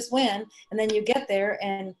can do this when, and then you get there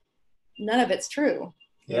and none of it's true.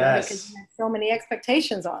 Yes. Because you have so many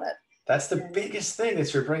expectations on it. That's the biggest thing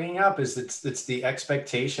that you're bringing up, is it's the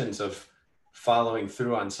expectations of following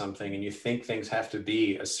through on something, and you think things have to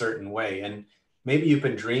be a certain way. And maybe you've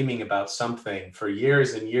been dreaming about something for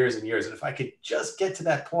years and years and years. And if I could just get to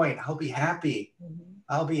that point, I'll be happy. Mm-hmm.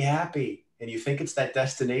 I'll be happy. And you think it's that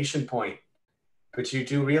destination point, but you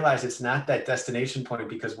do realize it's not that destination point,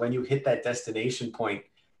 because when you hit that destination point,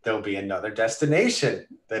 there'll be another destination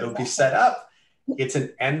that'll be set up. It's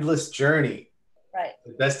an endless journey. Right.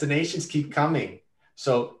 The destinations keep coming.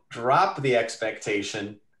 So drop the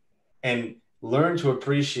expectation and learn to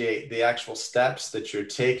appreciate the actual steps that you're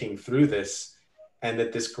taking through this, and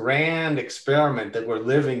that this grand experiment that we're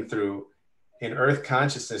living through in Earth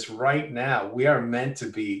consciousness right now, we are meant to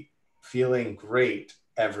be feeling great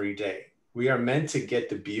every day. We are meant to get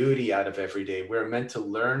the beauty out of every day. We're meant to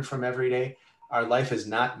learn from every day. Our life is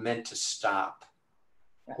not meant to stop.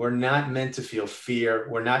 We're not meant to feel fear.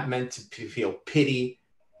 We're not meant to feel pity.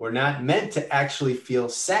 We're not meant to actually feel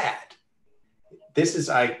sad. This is,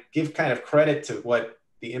 I give kind of credit to what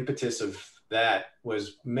the impetus of that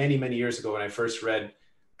was many, many years ago when I first read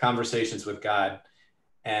Conversations with God.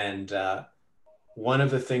 And one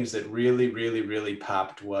of the things that really, really, really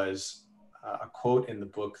popped was a quote in the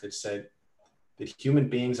book that said that human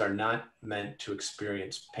beings are not meant to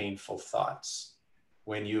experience painful thoughts.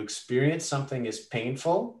 When you experience something as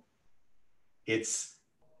painful, it's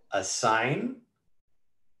a sign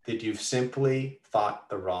that you've simply thought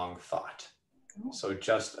the wrong thought. So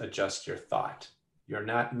just adjust your thought. You're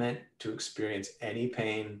not meant to experience any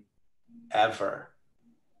pain ever.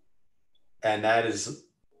 And that is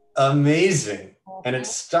amazing. And it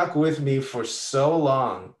stuck with me for so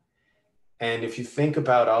long. And if you think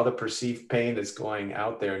about all the perceived pain that's going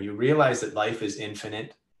out there, and you realize that life is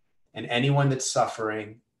infinite, and anyone that's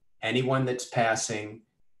suffering, anyone that's passing,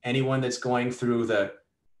 anyone that's going through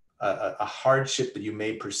a hardship that you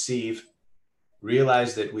may perceive,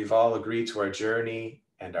 realize that we've all agreed to our journey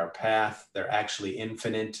and our path. They're actually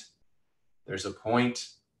infinite. There's a point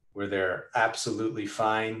where they're absolutely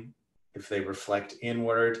fine if they reflect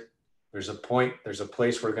inward. There's a point, there's a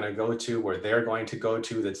place we're going to go to where they're going to go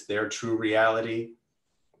to that's their true reality,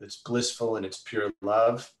 that's blissful and it's pure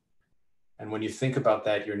love. And when you think about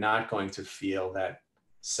that, you're not going to feel that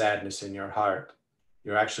sadness in your heart.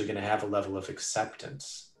 You're actually going to have a level of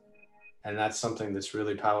acceptance. And that's something that's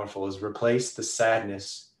really powerful, is replace the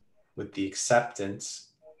sadness with the acceptance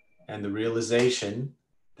and the realization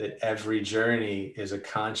that every journey is a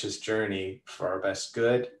conscious journey for our best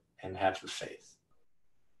good, and have the faith.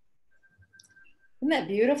 Isn't that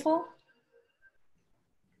beautiful?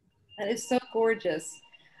 That is so gorgeous.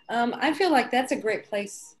 I feel like that's a great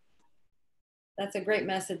place. That's a great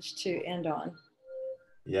message to end on.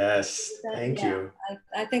 Yes, thank you.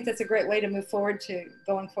 I think that's a great way to move forward to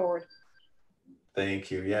going forward.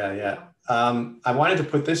 Thank you. Yeah. I wanted to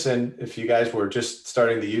put this in if you guys were just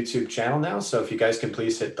starting the YouTube channel now. So if you guys can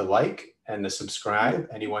please hit the like and the subscribe,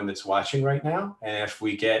 anyone that's watching right now. And if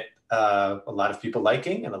we get a lot of people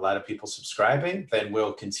liking and a lot of people subscribing, then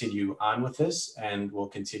we'll continue on with this, and we'll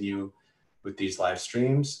continue with these live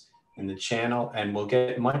streams in the channel, and we'll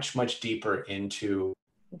get much, much deeper into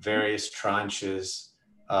various tranches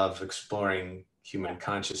of exploring human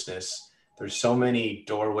consciousness. There's so many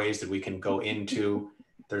doorways that we can go into.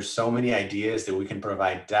 There's so many ideas that we can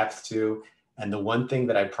provide depth to. And the one thing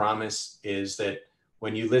that I promise is that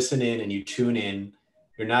when you listen in and you tune in,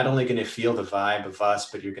 you're not only going to feel the vibe of us,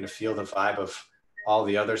 but you're going to feel the vibe of all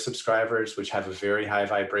the other subscribers, which have a very high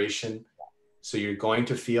vibration. So you're going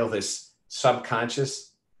to feel this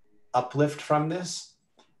subconscious uplift from this.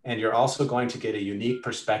 And you're also going to get a unique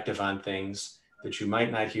perspective on things that you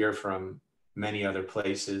might not hear from many other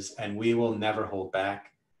places, and we will never hold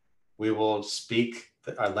back. We will speak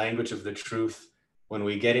our language of the truth. When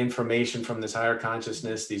we get information from this higher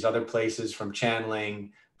consciousness, these other places, from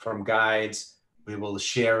channeling, from guides, we will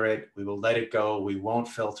share it. We will let it go. We won't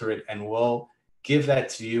filter it, and we'll give that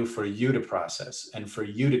to you for you to process and for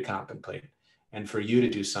you to contemplate and for you to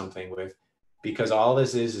do something with, because all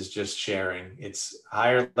this is just sharing. It's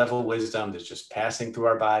higher level wisdom that's just passing through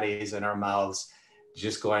our bodies and our mouths,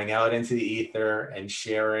 just going out into the ether and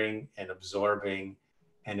sharing and absorbing.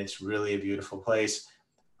 And it's really a beautiful place.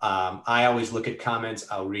 I always look at comments.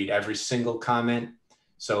 I'll read every single comment.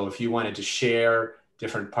 So if you wanted to share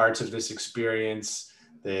different parts of this experience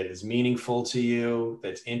that is meaningful to you,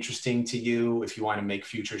 that's interesting to you, if you want to make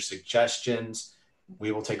future suggestions,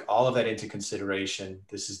 we will take all of that into consideration.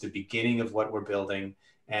 This is the beginning of what we're building,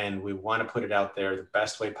 and we want to put it out there the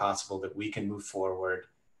best way possible that we can move forward,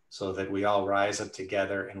 so that we all rise up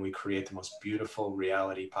together and we create the most beautiful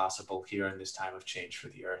reality possible here in this time of change for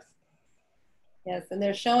the earth. Yes, and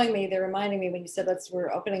they're reminding me when you said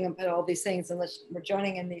we're opening up all these things and we're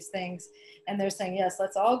joining in these things, and they're saying, yes,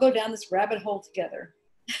 let's all go down this rabbit hole together.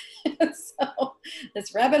 So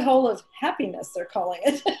this rabbit hole of happiness, they're calling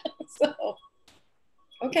it. So,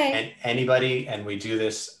 okay. And anybody, and we do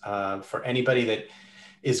this for anybody that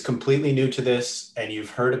is completely new to this, and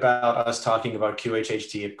you've heard about us talking about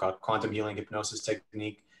QHHT, quantum healing hypnosis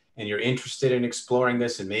technique, and you're interested in exploring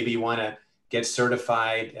this, and maybe you want to get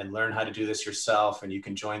certified and learn how to do this yourself, and you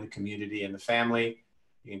can join the community and the family.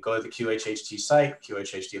 You can go to the QHHT site,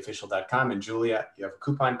 qhhtofficial.com, and Julia, you have a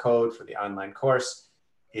coupon code for the online course.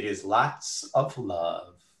 It is lots of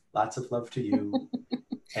love to you.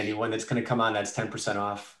 Anyone that's going to come on, that's 10%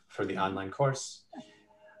 off for the online course.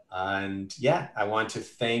 And yeah, I want to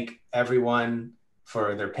thank everyone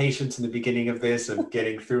for their patience in the beginning of this, of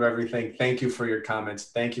getting through everything. Thank you for your comments.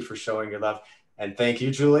 Thank you for showing your love. And thank you,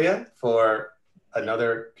 Julia, for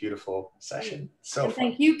another beautiful session. So fun.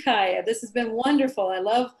 Thank you, Kaya. This has been wonderful. I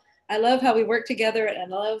love how we work together, and I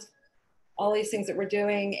love all these things that we're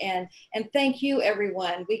doing. And thank you,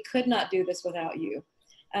 everyone. We could not do this without you.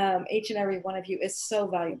 Each and every one of you is so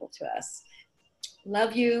valuable to us.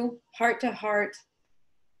 Love you, heart to heart.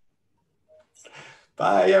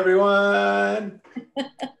 Bye, everyone.